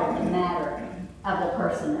settle the matter of the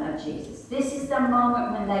person of Jesus. This is the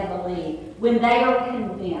moment when they believe, when they are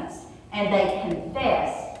convinced, and they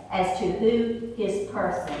confess as to who his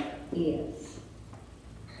person is.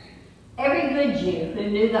 Every good Jew who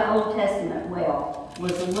knew the Old Testament well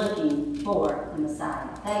was looking for the Messiah.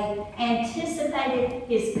 They anticipated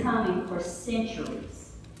his coming for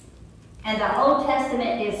centuries. And the Old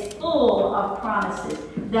Testament is full of promises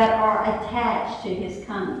that are attached to his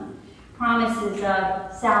coming. Promises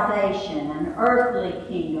of salvation, an earthly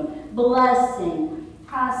kingdom, blessing,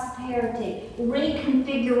 prosperity,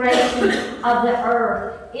 reconfiguration of the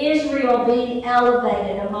earth, Israel being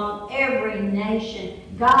elevated among every nation,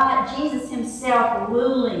 God, Jesus himself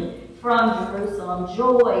ruling from Jerusalem,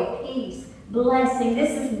 joy, peace, blessing.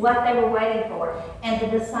 This is what they were waiting for. And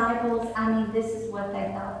the disciples, this is what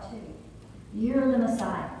they thought too. You're the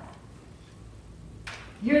Messiah.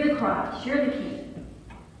 You're the Christ. You're the King.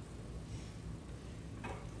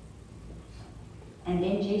 And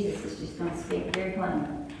then Jesus is just going to speak very plainly,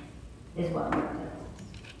 is what Mark does.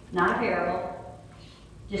 Not a parable,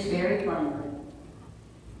 just very plainly.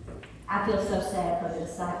 I feel so sad for the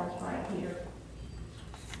disciples right here.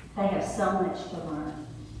 They have so much to learn.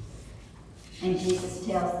 And Jesus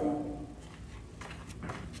tells them,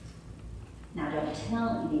 now don't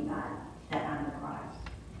tell anybody that I'm the Christ.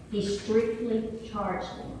 He strictly charged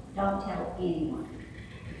them, don't tell anyone.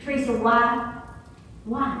 Teresa, why?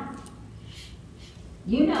 Why?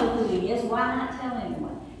 You know who he is. Why not tell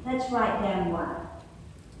anyone? Let's write down why.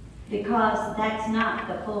 Because that's not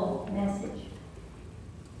the full message.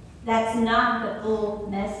 That's not the full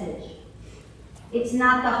message. It's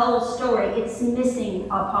not the whole story. It's missing a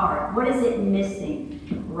part. What is it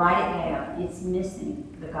missing? Write it down. It's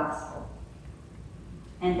missing the gospel.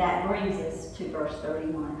 And that brings us to verse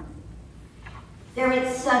 31. They're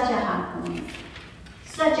at such a high point.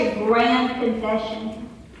 Such a grand confession.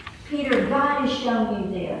 Peter, God has shown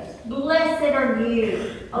you this. Blessed are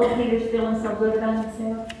you. Oh, Peter's feeling so good about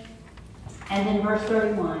himself. And then verse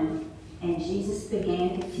 31, and Jesus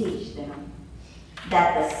began to teach them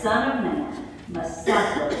that the Son of Man must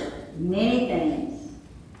suffer many things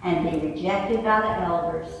and be rejected by the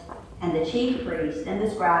elders and the chief priests and the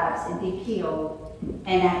scribes and be killed,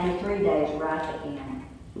 and after 3 days rise again.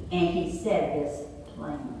 And he said this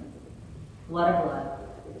plainly. What a blow.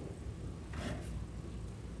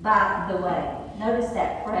 By the way, notice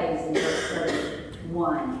that phrase in verse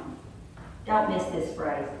 31. Don't miss this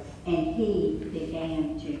phrase. And he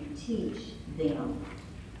began to teach them.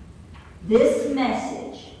 This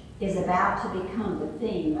message is about to become the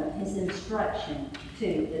theme of his instruction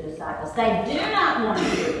to the disciples. They do not want to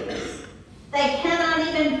hear this. They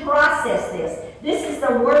cannot even process this. This is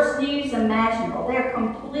the worst news imaginable. They're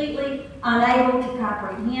completely unable to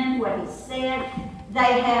comprehend what he said.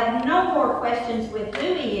 They have no more questions with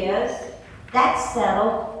who he is. That's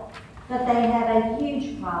settled. But they have a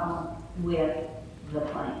huge problem with the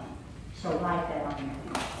plan. So write that on your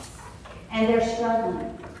hand. And they're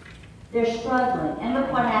struggling. They're struggling. And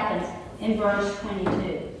look what happens in verse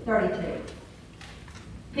 32.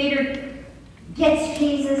 Peter gets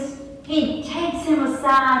Jesus. He takes him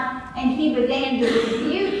aside, and he began to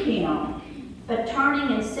rebuke him. But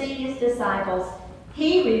turning and seeing his disciples,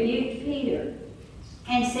 he rebuked Peter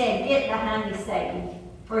and said, "Get behind me, Satan,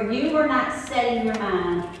 for you were not setting your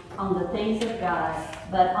mind on the things of God,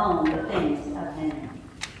 but on the things of man."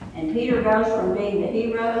 And Peter goes from being the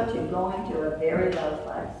hero to going to a very low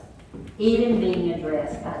place, even being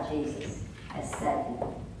addressed by Jesus as Satan.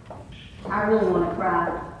 I really want to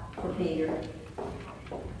cry for Peter.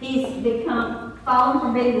 He's fallen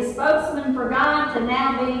from being the spokesman for God to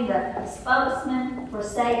now being the spokesman for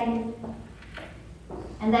Satan.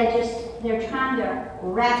 And they're trying to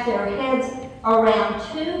wrap their heads around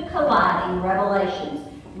two colliding revelations.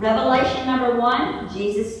 Revelation number 1,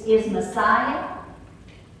 Jesus is Messiah.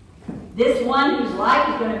 This one whose life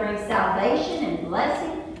is going to bring salvation and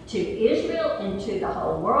blessing to Israel and to the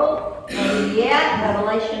whole world. And yet,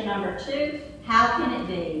 revelation number 2, how can it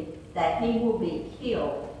be that he will be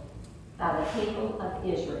killed by the people of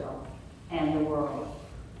Israel and the world?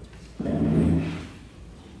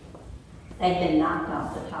 They've been knocked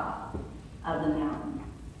off the top of the mountain.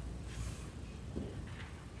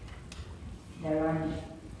 They're learning.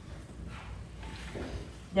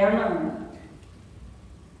 They're learning.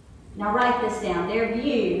 Now write this down. Their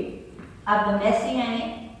view of the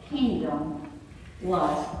Messianic kingdom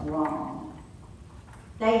was wrong.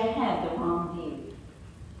 They had the wrong view.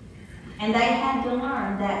 And they had to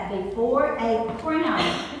learn that before a crown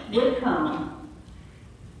would come,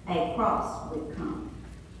 a cross would come.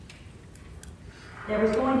 There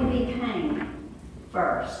was going to be pain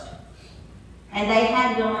first. And they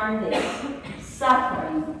had to learn this.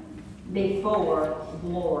 Suffering before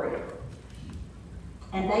glory.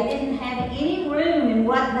 And they didn't have any room in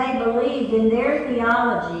what they believed in their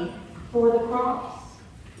theology for the cross,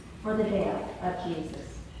 for the death of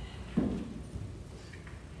Jesus.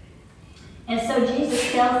 And so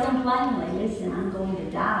Jesus tells them plainly, listen, I'm going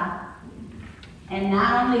to die. And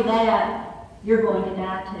not only that, you're going to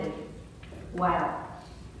die too. Wow.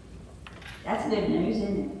 That's good news,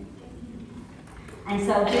 isn't it? And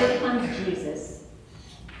so here comes Jesus'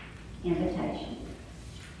 invitation.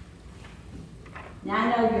 Now I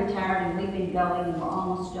know you're tired and we've been going and we're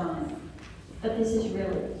almost done. But this is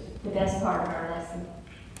really the best part of our lesson.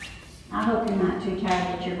 I hope you're not too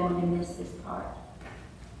tired that you're going to miss this part.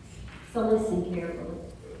 So listen carefully.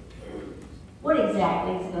 What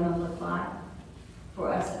exactly is it going to look like for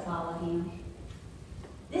us to follow him?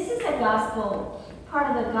 This is a gospel,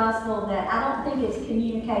 part of the gospel that I don't think is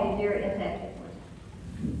communicated very effectively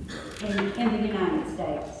in the United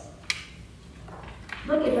States.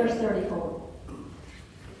 Look at verse 34.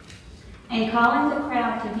 And calling the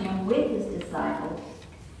crowd to him with his disciples,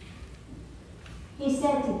 he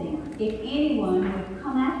said to them, if anyone would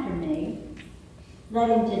come after me, let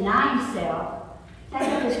him deny himself, take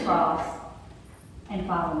up his cross, and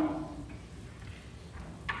follow me.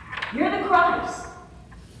 You're the Christ.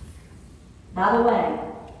 By the way,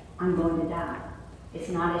 I'm going to die. It's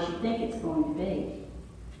not as you think it's going to be.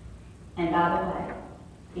 And by the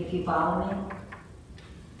way, if you follow me,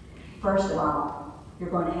 first of all, you're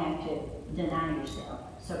going to have to deny yourself.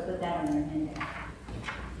 So put that on your handout.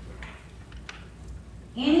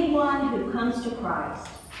 Anyone who comes to Christ,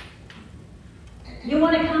 you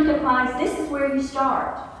want to come to Christ, this is where you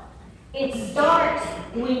start. It starts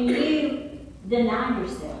when you deny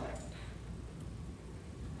yourself.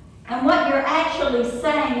 And what you're actually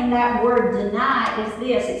saying in that word deny is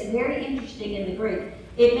this. It's very interesting in the Greek.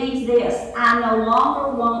 It means this. I no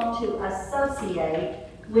longer want to associate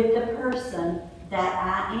with the person that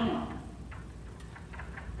I am.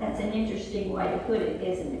 That's an interesting way to put it,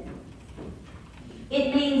 isn't it?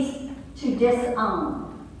 It means to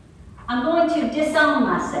disown. I'm going to disown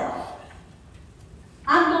myself.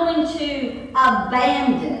 I'm going to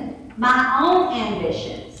abandon my own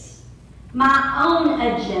ambitions, my own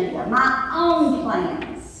agenda, my own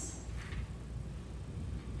plans,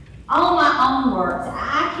 all my own works.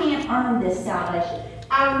 I can't earn this salvation.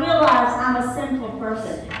 I realize I'm a sinful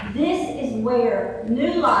person. This is where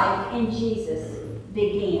new life in Jesus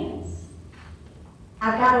begins.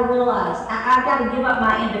 I've got to realize, I've got to give up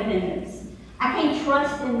my independence. I can't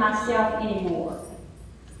trust in myself anymore.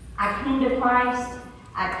 I came to Christ.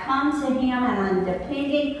 I come to him and I'm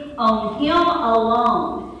depending on him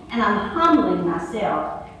alone. And I'm humbling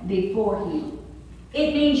myself before him.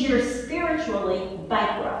 It means you're spiritually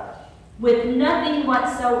bankrupt, with nothing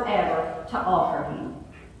whatsoever to offer him.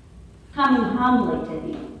 Coming humbly to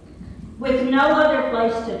him, with no other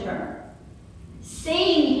place to turn.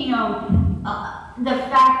 Seeing him, the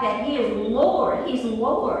fact that he is Lord, he's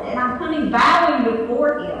Lord, and I'm coming bowing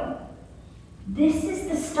before him. This is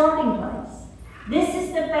the starting place. This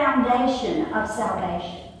is the foundation of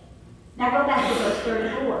salvation. Now go back to verse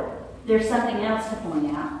 34. There's something else to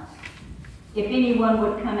point out. If anyone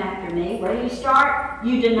would come after me, where do you start?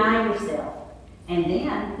 You deny yourself. And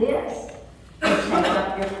then this, you take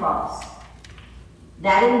up your cross.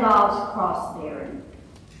 That involves cross-bearing.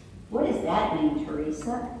 What does that mean,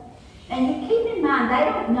 Teresa? And you keep in mind,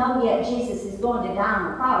 they don't know yet Jesus is going to die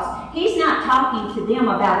on the cross. He's not talking to them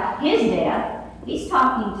about his death. He's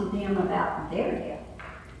talking to them about their death.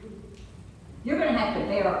 You're going to have to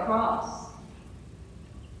bear a cross.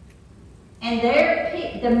 And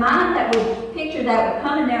the mind that would picture that would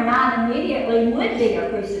come in their mind immediately would be a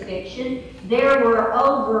crucifixion. There were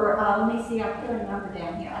over, let me see, I put a number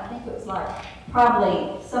down here. I think it was like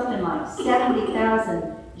probably something like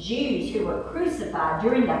 70,000 Jews who were crucified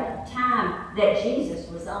during the time that Jesus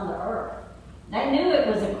was on the earth. They knew it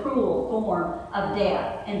was a cruel form of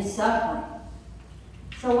death and suffering.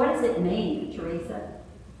 So what does it mean, Teresa?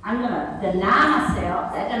 I'm going to deny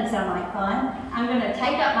myself. That doesn't sound like fun. I'm going to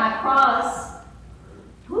take up my cross.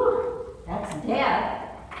 Whew, that's death.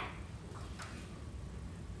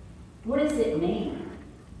 What does it mean?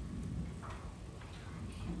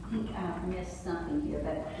 I think I missed something here,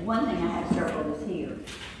 but one thing I have circled is here.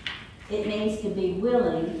 It means to be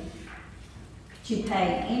willing to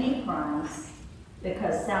pay any price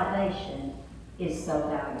because salvation is so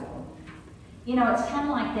valuable. You know, it's kind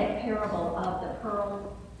of like that parable of the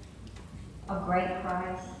pearl of great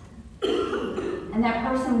price. And that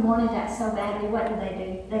person wanted that so badly. What did they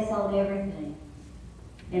do? They sold everything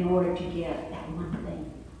in order to get that one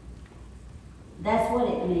thing. That's what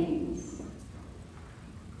it means.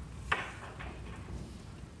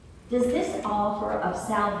 Does this offer of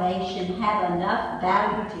salvation have enough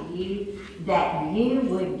value to you that you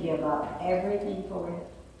would give up everything for it?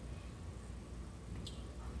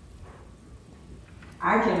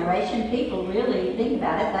 Our generation, people really think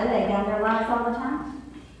about it. They lay down their lives all the time.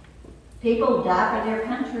 People die for their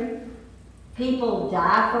country. People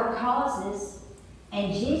die for causes.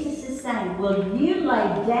 And Jesus is saying, will you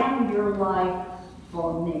lay down your life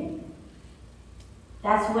for me?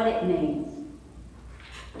 That's what it means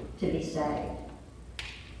to be saved.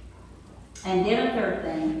 And then a third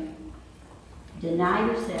thing, deny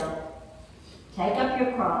yourself, take up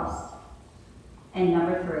your cross, and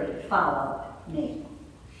number 3, follow me.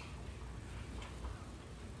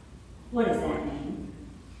 What does that mean?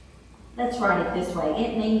 Let's write it this way.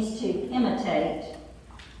 It means to imitate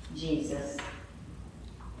Jesus.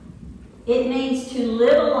 It means to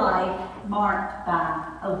live a life marked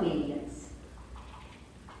by obedience.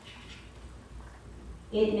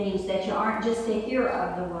 It means that you aren't just a hearer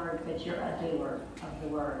of the word, but you're a doer of the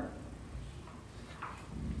word.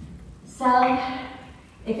 So,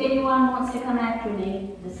 if anyone wants to come after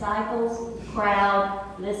me, disciples,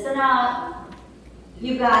 crowd, listen up.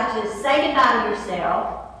 You've got to say goodbye to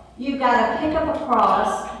yourself. You've got to pick up a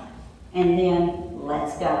cross, and then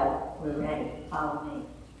let's go. We're ready. Follow me.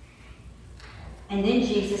 And then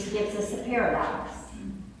Jesus gives us a paradox.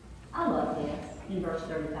 I love this in verse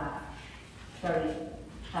 35.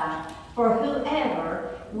 For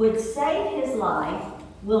whoever would save his life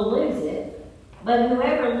will lose it, but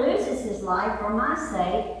whoever loses his life for my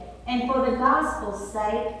sake and for the gospel's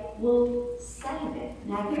sake will save it.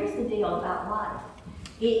 Now here's the deal about life.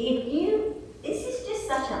 This is just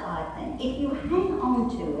such an odd thing. If you hang on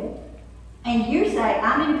to it and you say,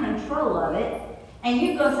 I'm in control of it, and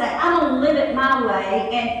you go say, I'm going to live it my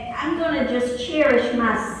way, and I'm going to just cherish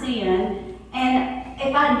my sin, and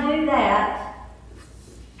if I do that,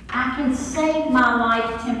 I can save my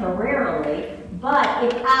life temporarily, but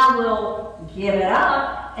if I will give it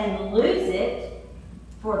up and lose it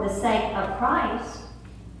for the sake of Christ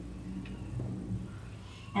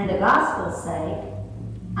and the gospel's sake,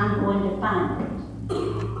 I'm going to find it.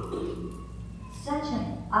 Such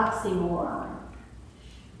an oxymoron.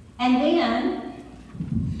 And then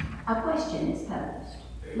a question is posed.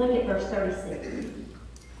 Look at verse 36.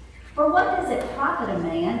 For what does it profit a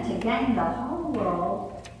man to gain the whole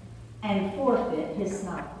world and forfeit his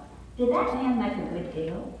soul? Did that man make a good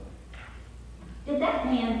deal? Did that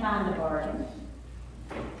man find a bargain?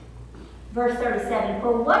 Verse 37,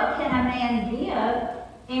 for what can a man give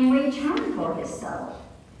in return for his soul?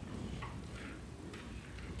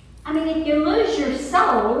 I mean, if you lose your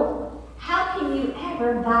soul, how can you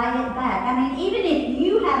ever buy it back? I mean, even if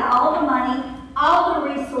you had all the money, all the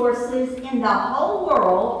resources in the whole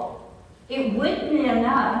world, it wouldn't be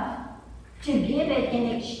enough to give it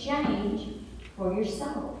in exchange for your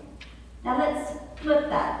soul. Now let's flip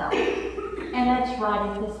that thought, and let's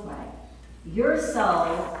write it this way. Your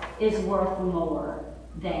soul is worth more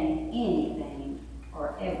than anything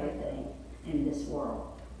or everything in this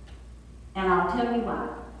world. And I'll tell you why.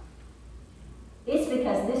 It's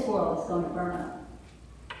because this world is going to burn up.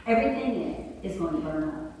 Everything in it is going to burn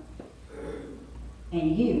up.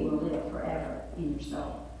 And you will live forever in your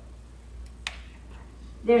soul.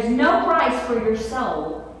 There's no price for your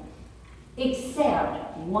soul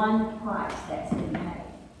except one price that's been paid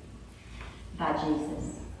by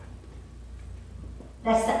Jesus.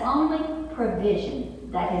 That's the only provision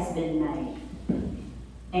that has been made.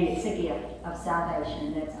 And it's a gift of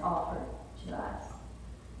salvation that's offered to us.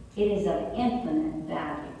 It is of infinite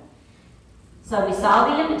value. So we saw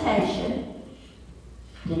the invitation: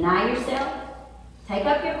 deny yourself, take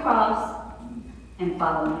up your cross, and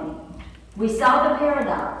follow me. We saw the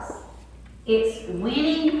paradox. It's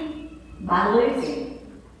winning by losing.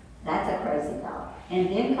 That's a crazy thought. And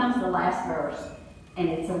then comes the last verse, and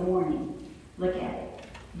it's a warning. Look at it.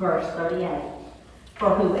 Verse 38.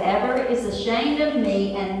 For whoever is ashamed of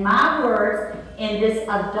me and my words in this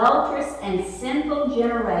adulterous and sinful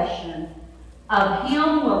generation, of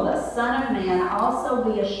him will the Son of Man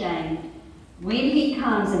also be ashamed when he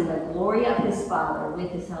comes in the glory of his Father with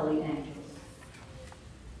his holy angels.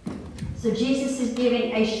 So Jesus is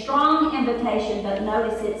giving a strong invitation, but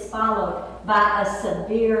notice it's followed by a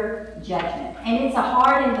severe judgment. And it's a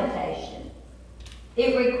hard invitation.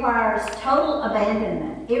 It requires total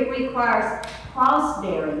abandonment. It requires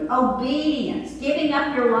cross-bearing, obedience, giving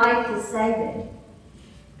up your life to save it.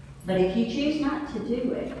 But if you choose not to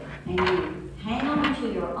do it, and you hang on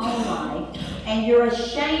to your own life, and you're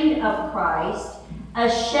ashamed of Christ,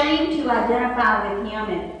 ashamed to identify with him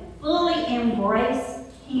and fully embrace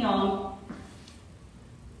him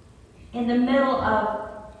in the middle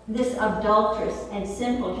of this adulterous and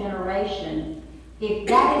sinful generation, if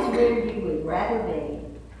that is where you would rather be,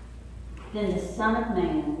 then the Son of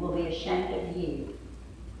Man will be ashamed of you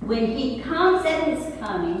when he comes at his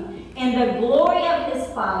coming in the glory of his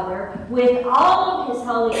Father with all of his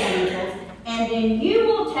holy angels, and then you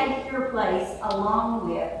will take your place along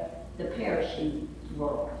with the perishing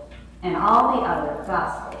world and all the other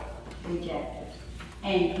gospel rejectors,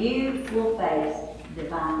 and you will face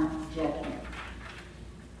divine judgment.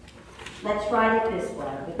 Let's write it this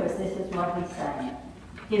way, because this is what he's saying.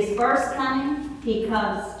 His first coming, he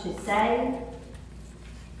comes to save.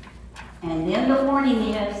 And then the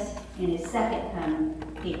warning is, in his second coming,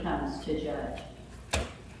 he comes to judge.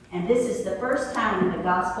 And this is the first time in the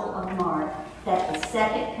Gospel of Mark that the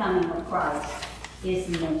second coming of Christ is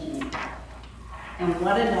mentioned. And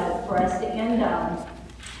what a note for us to end on.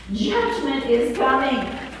 Judgment is coming.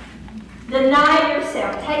 Deny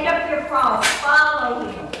yourself. Take up your cross. Follow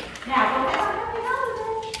him. Now, go ahead.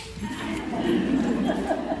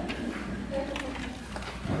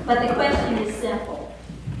 But the question is simple.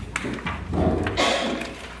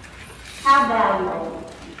 How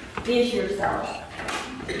valuable is your soul?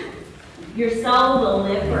 Your soul will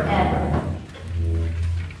live forever.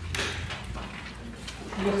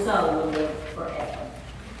 Your soul will live forever.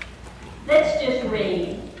 Let's just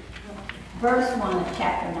read verse 1 of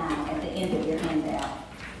chapter 9 at the end of your handout.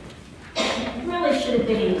 It really should have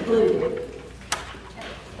been included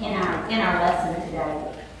in our lesson today.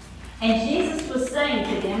 And Jesus was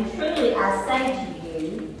saying to them, truly I say to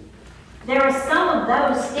you, there are some of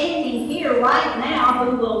those standing here right now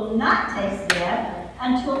who will not taste death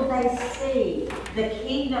until they see the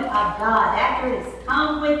kingdom of God after it has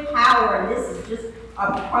come with power. And this is just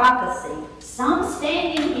a prophecy. Some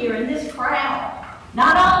standing here in this crowd,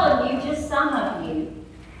 not all of you, just some of you.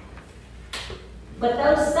 But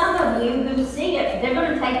those some of you who see it, they're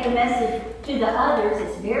going to take the message to the others.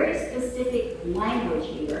 It's very specific language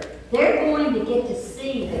here. They're going to get to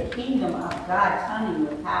see the kingdom of God coming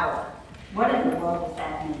with power. What in the world does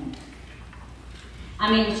that mean?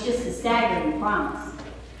 I mean, it's just a staggering promise.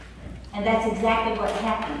 And that's exactly what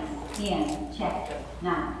happens in chapter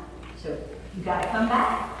 9. So you got to come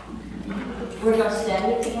back. We're going to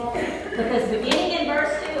study it together. Because beginning in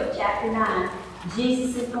verse 2 of chapter 9,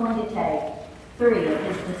 Jesus is going to take 3 of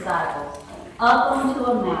his disciples up onto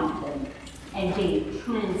a mountain and be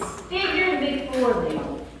transfigured before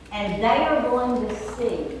them. And they are going to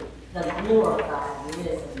see the glorified,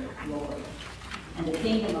 risen Lord. And the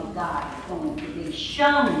kingdom of God is going to be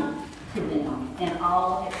shown to them in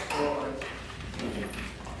all its glory.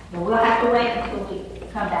 But we'll have to wait until we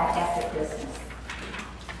come back after Christmas.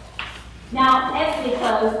 Now, as we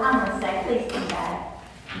close, I'm going to say, please come back.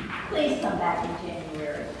 Please come back in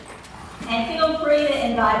January. And feel free to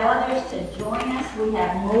invite others to join us. We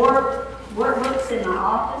have more workbooks in my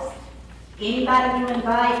office. Anybody you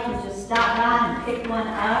invite can just stop by and pick one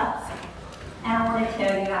up. And I want to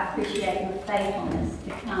tell you, I appreciate your faithfulness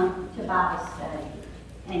to come to Bible study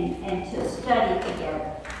and to study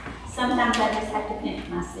together. Sometimes I just have to pinch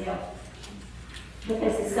myself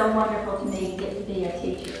because it's so wonderful to me to get to be a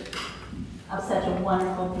teacher of such a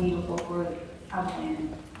wonderful, beautiful group of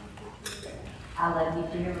women. I love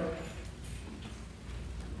you dearly.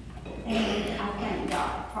 And I thank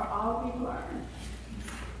God for all we've learned.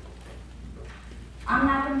 I'm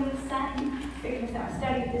not going to be the same because I've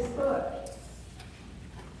studied this book.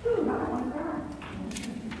 Ooh, I want to cry.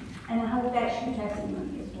 And I hope that's your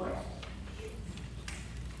testimony as well.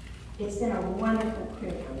 It's been a wonderful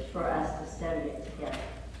privilege for us to study it together.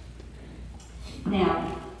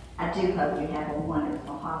 Now, I do hope you have a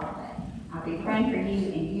wonderful holiday. I'll be praying for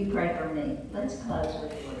you and you pray for me. Let's close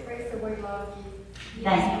with a word. Teresa, we love you.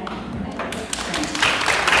 Thank you. Thank you.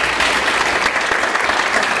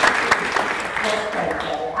 Let's pray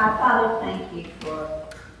together. Our Father, thank you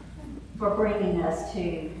for bringing us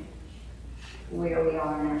to where we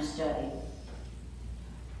are in our study.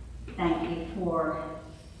 Thank you for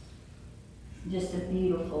just a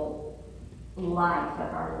beautiful life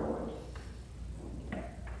of our Lord.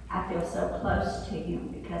 I feel so close to him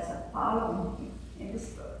because of following him in this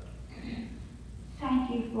book.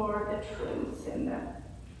 Thank you for the truths and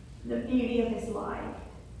the beauty of his life,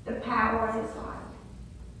 the power of his life.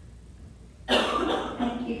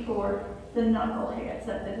 Thank you for the knuckleheads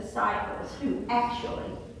of the disciples who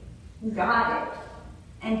actually got it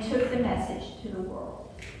and took the message to the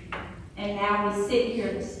world. And now we sit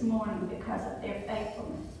here this morning because of their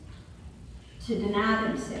faithfulness to deny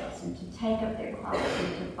themselves and to take up their cross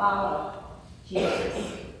and to follow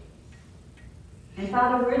Jesus. And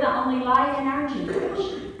Father, we're the only light in our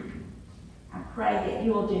generation. I pray that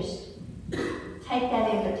you'll just take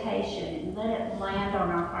that invitation and let it land on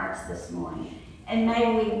our hearts this morning. And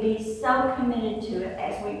may we be so committed to it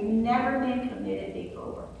as we've never been committed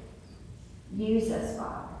before. Use us,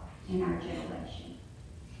 Father, in our generation.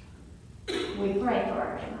 We pray for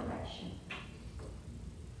our generation.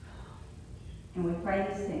 And we pray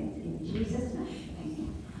these things in Jesus' name.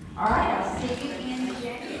 Amen. All right, I'll see you in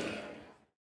January.